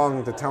like the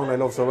song The Town I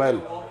Love So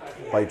Well,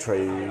 by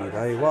trade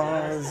I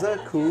was a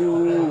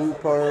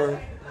cooper,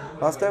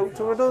 lost out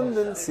to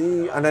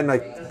redundancy, and then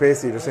like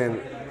basically they're saying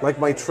like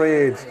my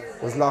trade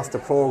was lost to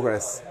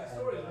progress,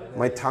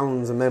 my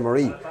town's a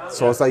memory.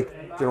 So it's like,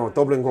 you know,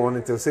 Dublin going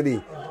into a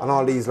city and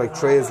all these like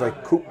trades like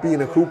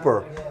being a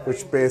cooper,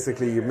 which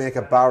basically you make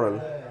a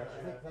barrel,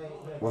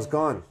 was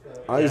gone.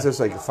 I was just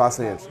like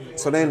fascinated.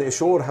 So then it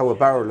showed how a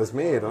barrel is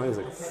made, and I was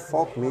like,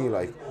 fuck me,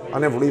 like I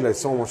never realised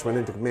so much went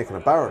into making a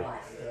barrel.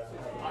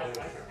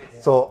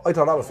 So I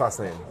thought that was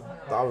fascinating.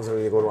 That was a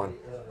really good one.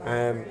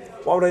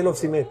 What would I love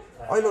to see made?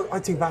 I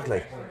think back,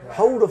 like,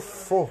 how the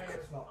fuck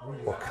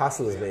were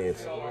castles made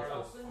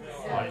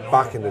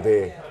back in the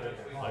day?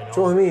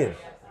 Do you know what I mean?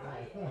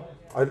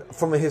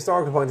 From a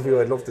historical point of view,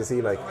 I'd love to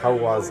see like how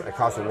was a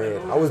castle made.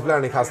 How was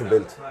Blarney Castle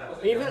built?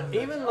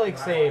 Even like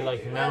say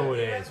like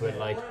nowadays with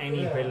like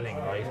any building,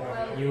 right?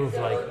 You have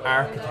like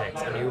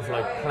architects and you have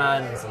like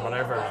plans and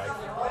whatever,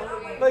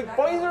 like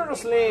boys are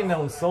just laying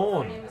down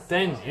stone.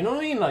 Then you know what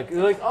I mean? Like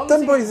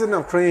Them boys didn't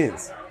have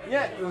cranes.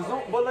 Yeah, there's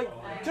no, but like,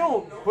 you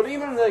know, but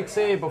even like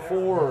say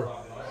before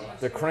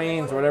the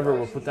cranes or whatever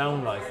were put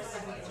down, like,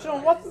 you know,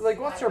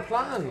 what's your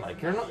plan?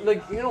 Like, you're not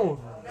like, you know,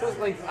 just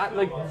like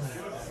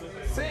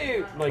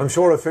say like. I'm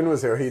sure if Finn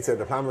was here, he'd say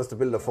the plan was to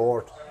build a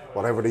fort,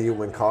 whatever the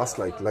human cost.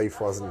 Like life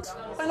wasn't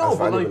as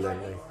valuable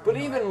then. Like. But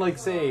even like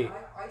say,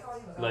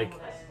 like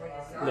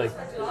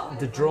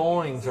the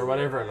drawings or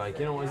whatever, like,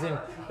 you know, as in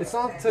it's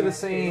not to the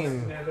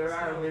same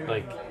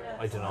like,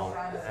 I don't know,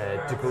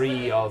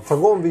 degree of. For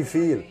going by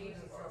feel.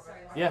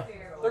 Yeah,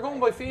 they're going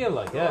by feel,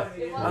 like, yeah.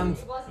 And,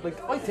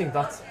 like, I think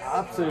that's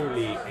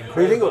absolutely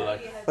incredible.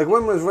 Like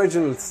when was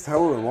Reginald's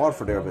Tower in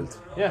Waterford there built?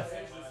 Yeah,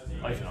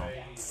 I don't know.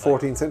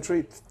 14th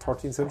century?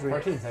 13th century?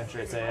 13th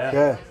century, I'd say, yeah.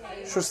 Yeah,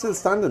 sure, still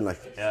standing,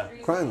 like. Yeah.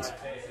 Grand.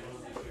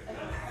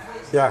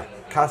 Yeah,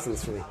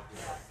 castles for me.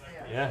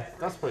 Yeah,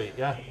 that's pretty,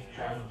 yeah.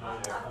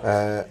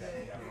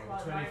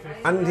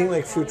 Anything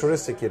like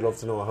futuristic, you'd love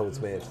to know how it's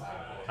made.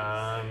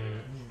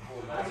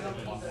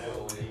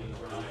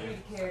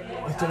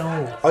 I don't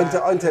know.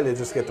 I'll tell you,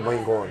 just to get the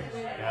mind going.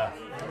 Yeah.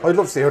 I'd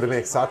love to see how they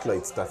make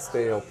satellites that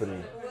stay up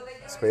in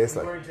space,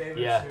 like.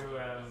 Yeah.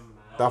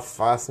 That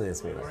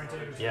fascinates me, like.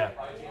 Yeah.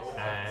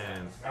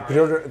 But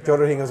the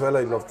other thing as well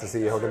I'd love to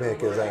see how they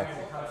make is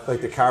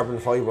like the carbon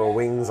fibre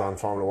wings on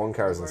Formula 1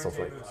 cars and stuff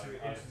like.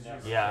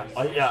 Yeah,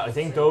 I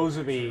think those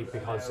would be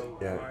because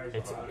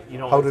it's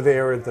how do they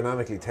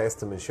aerodynamically test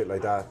them and shit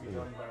like that?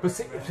 But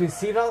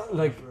see that,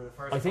 like,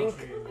 I think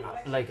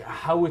like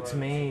how it's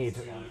made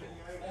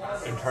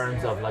in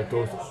terms of like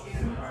those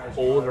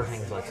older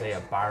things, like say a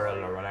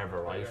barrel or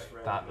whatever, right?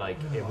 That like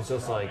it was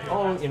just like,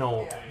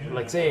 oh,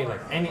 like say like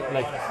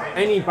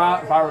any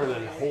barrel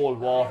will hold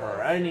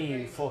water,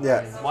 any fucking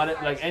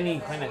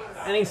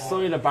any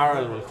style of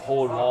barrel will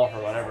hold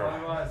water,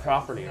 whatever,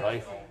 properly,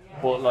 right?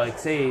 But like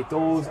say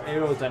those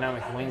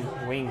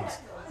aerodynamic wings,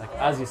 like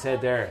as you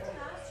said there,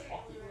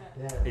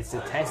 it's the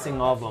testing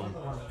of them,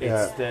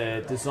 it's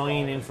the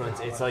design influence,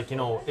 it's like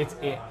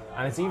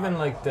and it's even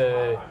like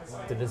the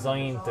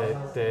design,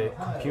 the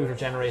computer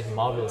generated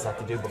models that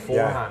they do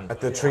beforehand,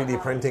 at the 3D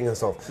printing and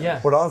stuff.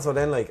 But also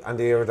then like and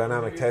the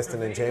aerodynamic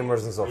testing in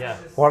chambers and stuff.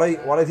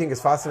 What I think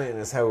is fascinating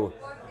is how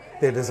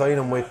they design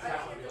them with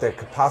the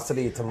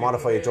capacity to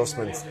modify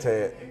adjustments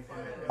to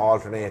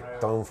alternate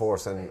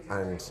downforce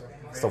and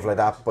stuff like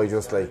that by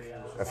just like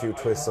a few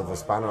twists of a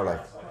spanner, like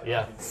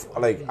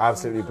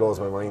absolutely blows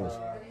my mind.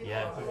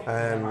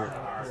 I'd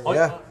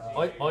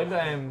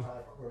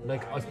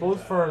like, I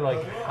suppose for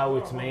like how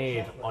it's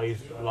made, I'd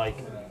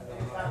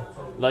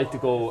like to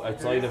go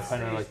outside of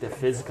kind of like the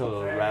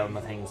physical realm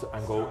of things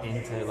and go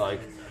into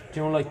like, do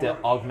you know, like the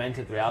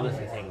augmented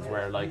reality things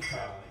where like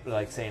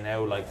say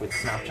now, like with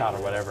Snapchat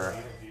or whatever,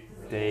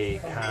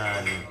 they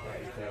can,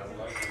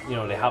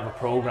 they have a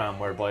program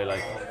whereby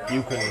like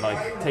you can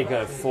like take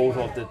a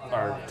photo of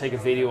or take a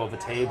video of a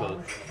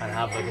table and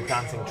have like a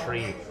dancing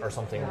tree or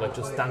something, like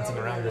just dancing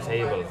around the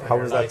table.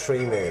 How is that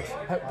tree made?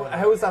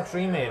 How is that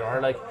tree made?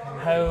 Or like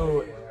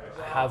how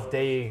have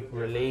they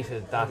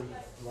related that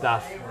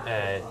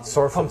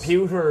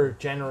computer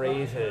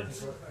generated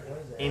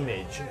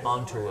image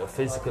onto a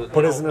physical?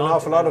 But isn't an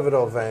awful lot of it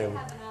of do you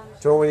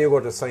know when you go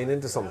to sign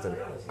into something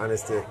and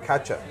it's the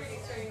captcha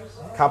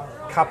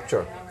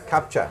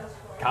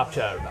or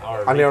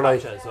and they're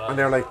like as well. And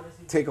they're like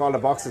take all the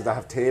boxes that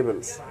have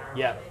tables.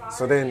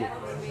 So then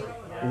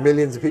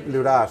millions of people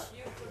do that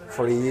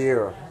for a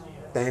year,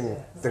 then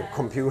the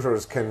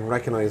computers can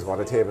recognise what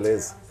a table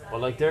is.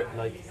 Well, like they're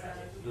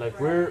like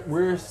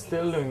we're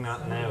still doing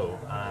that now,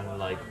 and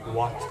like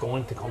what's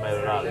going to come out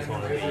of that is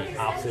going to be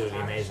absolutely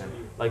amazing.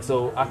 Like,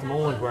 so at the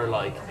moment we're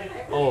like,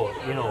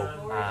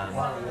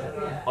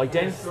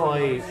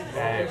 identify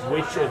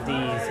which of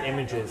these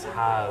images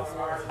have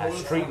a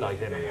street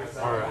light in it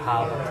or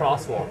have a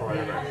crosswalk or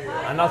whatever,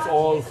 and that's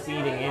all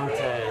feeding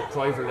into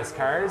driverless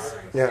cars.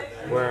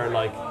 Where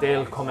like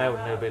they'll come out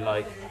and they'll be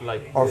like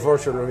or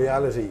virtual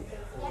reality.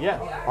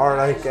 Or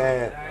like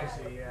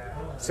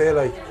say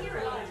like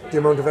the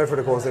amount of effort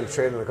that goes into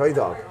training a guide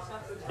dog.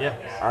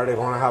 Are they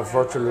going to have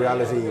virtual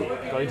reality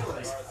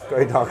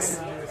guide dogs?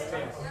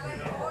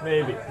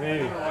 Maybe.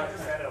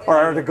 Or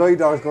are the guide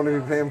dogs going to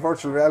be playing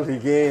virtual reality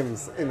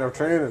games in their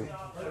training?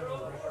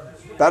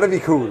 That'd be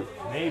cool.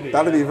 Maybe.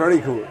 That'd be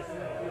very cool.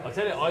 I'll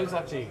tell you, I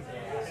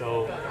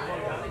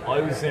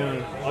was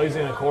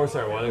doing a course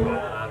there a while ago,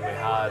 and we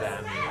had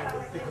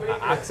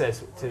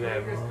access to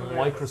the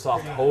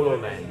Microsoft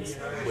HoloLens,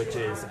 which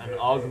is an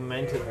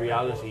augmented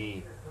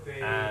reality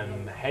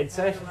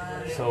headset.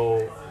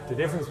 So the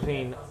difference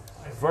between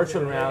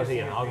virtual reality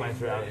and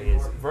augmented reality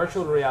is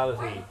virtual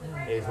reality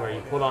is where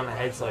you put on a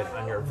headset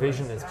and your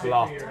vision is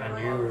blocked and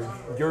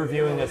you're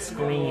viewing a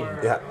screen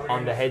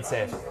on the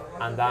headset,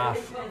 and that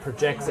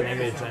projects an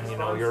image and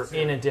you're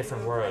in a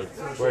different world.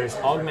 Whereas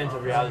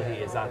augmented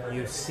reality is that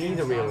you see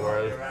the real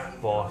world,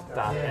 but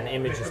that an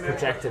image is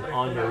projected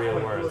on your real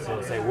world.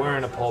 So say we're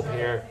in a pub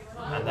here,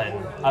 and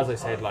then, as I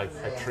said, like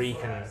a tree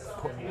can,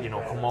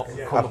 come upon the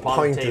table. A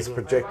point is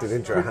projected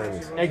into your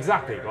hand.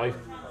 Exactly, right.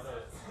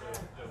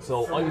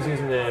 So I was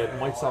using the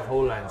Microsoft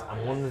HoloLens,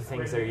 and one of the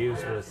things they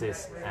used was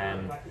this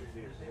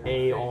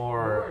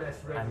AR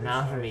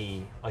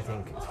Anatomy, I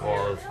think it's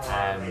called,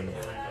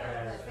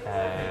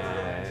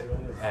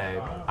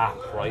 app,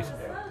 right,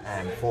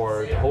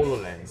 for the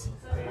HoloLens.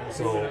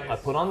 So I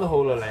put on the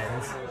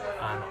HoloLens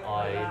and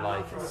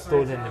I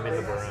stood in the middle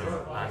of the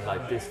room,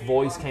 and this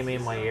voice came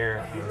in my ear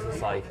and it was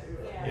just like,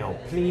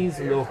 please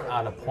look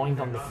at a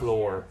point on the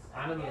floor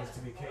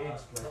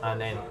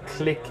and then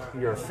click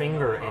your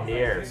finger in the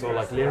air. So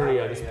literally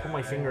I just put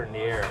my finger in the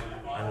air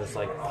and just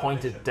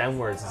pointed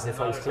downwards as if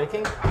I was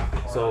clicking.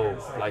 So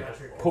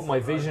put my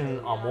vision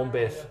on one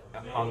bit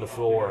on the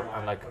floor,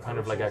 and kind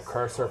of a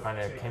cursor kind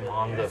of came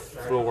on the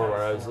floor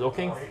where I was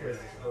looking,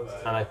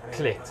 and I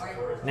clicked.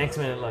 Next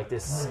minute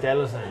this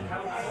skeleton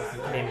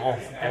came up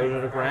out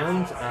of the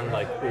ground and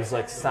it was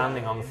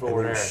standing on the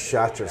floor there.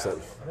 Shat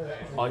yourself.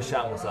 I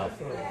shat myself.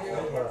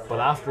 But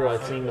after I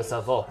cleaned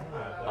myself up,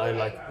 I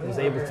was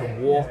able to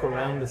walk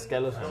around the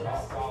skeleton,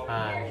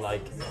 and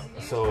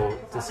so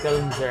the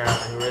skeleton's there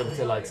and you were able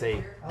to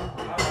say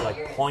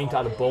point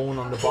at a bone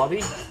on the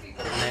body,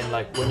 and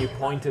then when you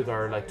pointed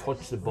or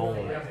touched the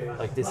bone,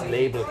 this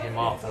label came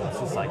off and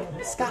it was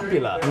just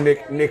scapula.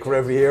 Nick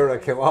Riviera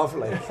came off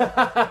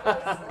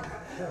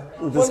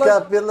the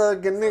scapula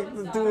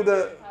connected to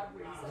the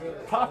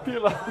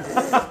papula.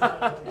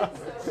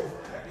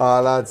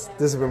 Lads,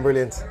 this has been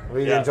brilliant.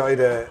 Really enjoyed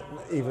the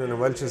evening in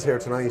Welch's here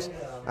tonight.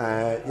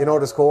 You know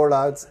the score,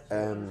 lads.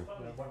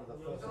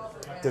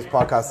 This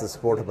podcast is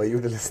supported by you,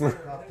 the listener.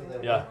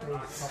 Yeah.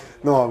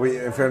 No,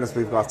 in fairness,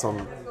 we've got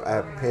some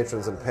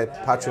patrons and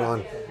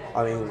Patreon.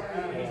 I mean,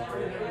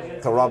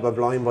 to rob a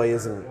blind buy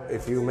isn't.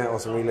 If you met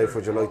us in real life,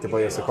 would you like to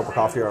buy us a cup of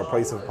coffee or a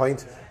price of a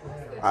pint?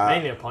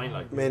 Mainly a pint,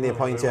 like. Mainly a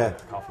pint, yeah.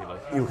 Coffee,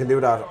 like. You can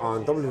do that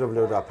on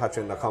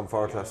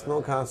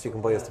www.patreon.com/Snowcast. You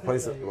can buy us the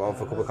price of a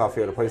cup of coffee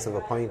or the price of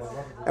a pint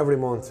every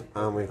month,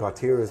 and we've got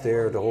tiers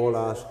there, the whole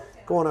lot.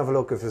 Go and have a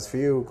look. If it's for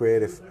you,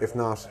 great. If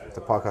not,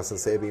 the podcast will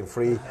say being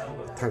free.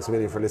 Thanks a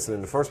million for listening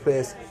in the first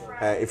place.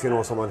 If you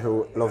know someone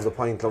who loves a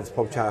pint, loves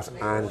pub chat,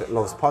 and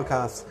loves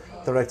podcasts,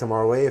 direct them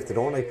our way. If they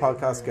don't like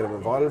podcasts, get them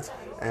involved.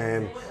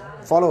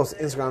 Follow us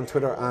Instagram,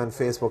 Twitter and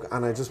Facebook.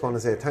 And I just want to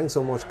say thanks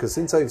so much, because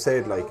since I've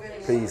said, like,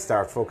 please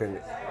start fucking,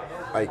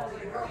 like,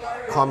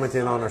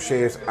 commenting on our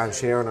shit and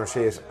sharing our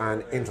shit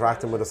and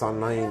interacting with us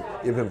online,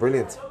 you've been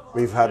brilliant.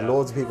 We've had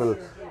loads of people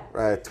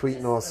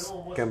tweeting us,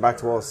 getting back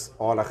to us,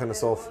 all that kind of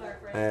stuff.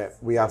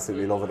 We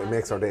absolutely love it. It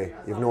makes our day.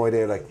 You've no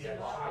idea, like,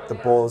 the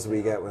buzz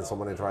we get when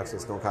someone interacts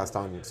with Snowcast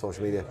on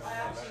social media.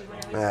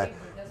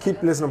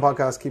 Keep listening to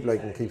podcasts, keep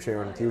liking, keep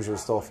sharing, the usual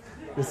stuff.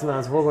 Listen,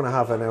 lads, we're going to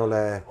have an old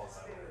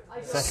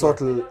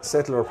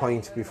settler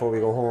pint before we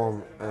go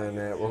home, and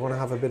we're going to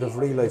have a bit of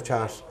real life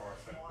chat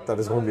that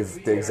is going to be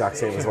the exact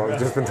same as what we've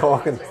just been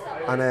talking.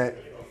 And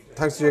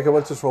thanks to Jacob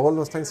Welch's for holding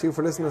us. Thanks to you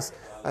for listening to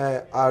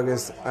us.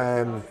 August,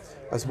 I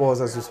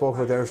suppose, as we spoke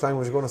about the Irish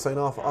language, we're going to sign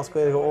off.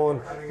 Oscar go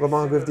on.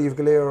 Ramon Gvdiv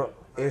Galera,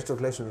 Eistro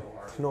Collection,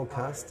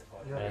 Snowcast.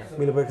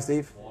 Mila Burke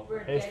Steve.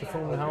 Eistro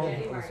Fún Hound,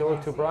 Agus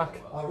Old to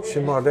Brack.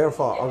 Shimar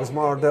Derfa, Agus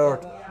Mar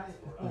Dirt,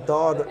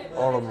 Dodd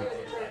Orm,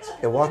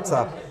 a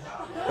WhatsApp.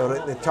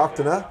 The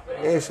Choctana,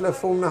 Eistro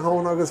Fún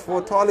Hound, Agus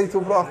Fo Tolly to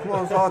Brack,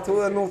 Man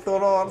Fatu, and North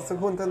Dora,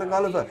 Secunda and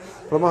Galva.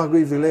 Ramon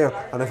Gvdiv Galera.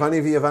 And if any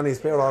of you have any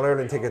spare All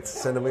Ireland tickets,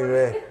 send them my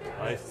way.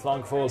 Right,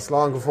 Slán Fól.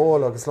 Slán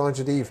Fól, Agus Slán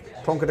Jadív.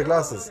 Clunk of the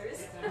glasses.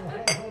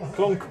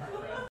 Clunk.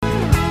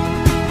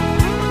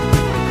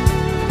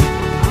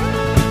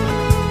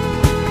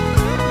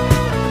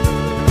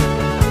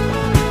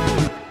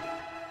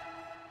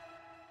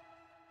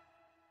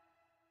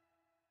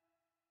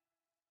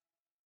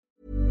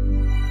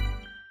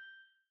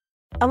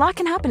 A lot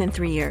can happen in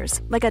 3 years,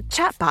 like a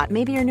chatbot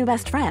may be your new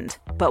best friend.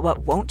 But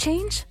what won't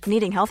change?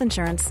 Needing health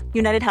insurance.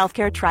 United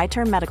Healthcare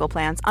Tri-Term Medical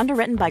Plans,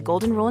 underwritten by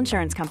Golden Rule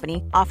Insurance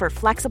Company, offer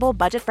flexible,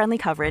 budget-friendly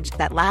coverage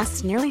that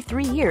lasts nearly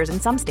 3 years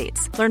in some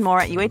states. Learn more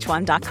at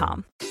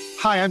uh1.com.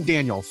 Hi, I'm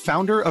Daniel,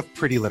 founder of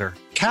Pretty Litter.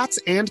 Cats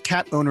and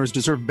cat owners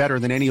deserve better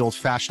than any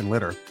old-fashioned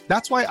litter.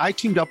 That's why I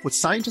teamed up with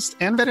scientists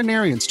and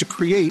veterinarians to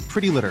create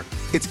Pretty Litter.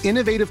 Its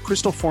innovative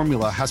crystal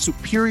formula has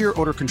superior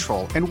odor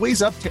control and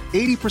weighs up to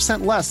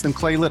 80% less than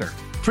clay litter.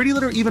 Pretty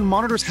Litter even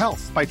monitors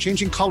health by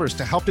changing colors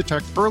to help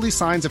detect early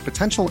signs of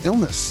potential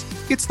illness.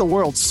 It's the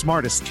world's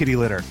smartest kitty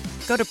litter.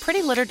 Go to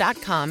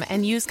prettylitter.com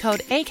and use code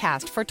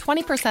ACAST for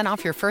 20%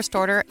 off your first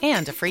order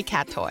and a free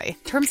cat toy.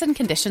 Terms and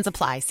conditions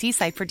apply. See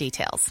site for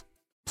details.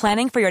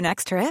 Planning for your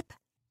next trip?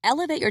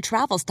 Elevate your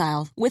travel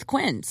style with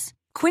Quince.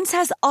 Quince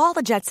has all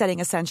the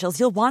jet-setting essentials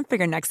you'll want for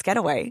your next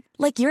getaway,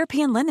 like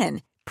European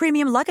linen,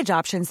 premium luggage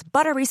options,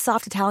 buttery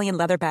soft Italian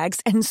leather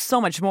bags, and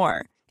so much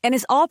more. And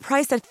is all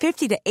priced at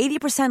 50 to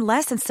 80%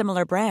 less than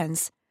similar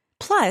brands.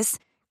 Plus,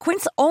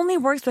 Quince only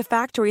works with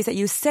factories that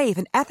use safe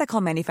and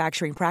ethical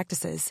manufacturing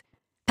practices.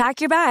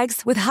 Pack your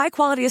bags with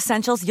high-quality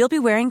essentials you'll be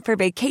wearing for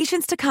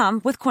vacations to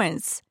come with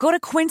Quince. Go to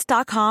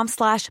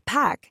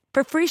quince.com/pack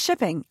for free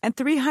shipping and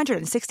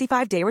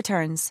 365-day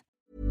returns.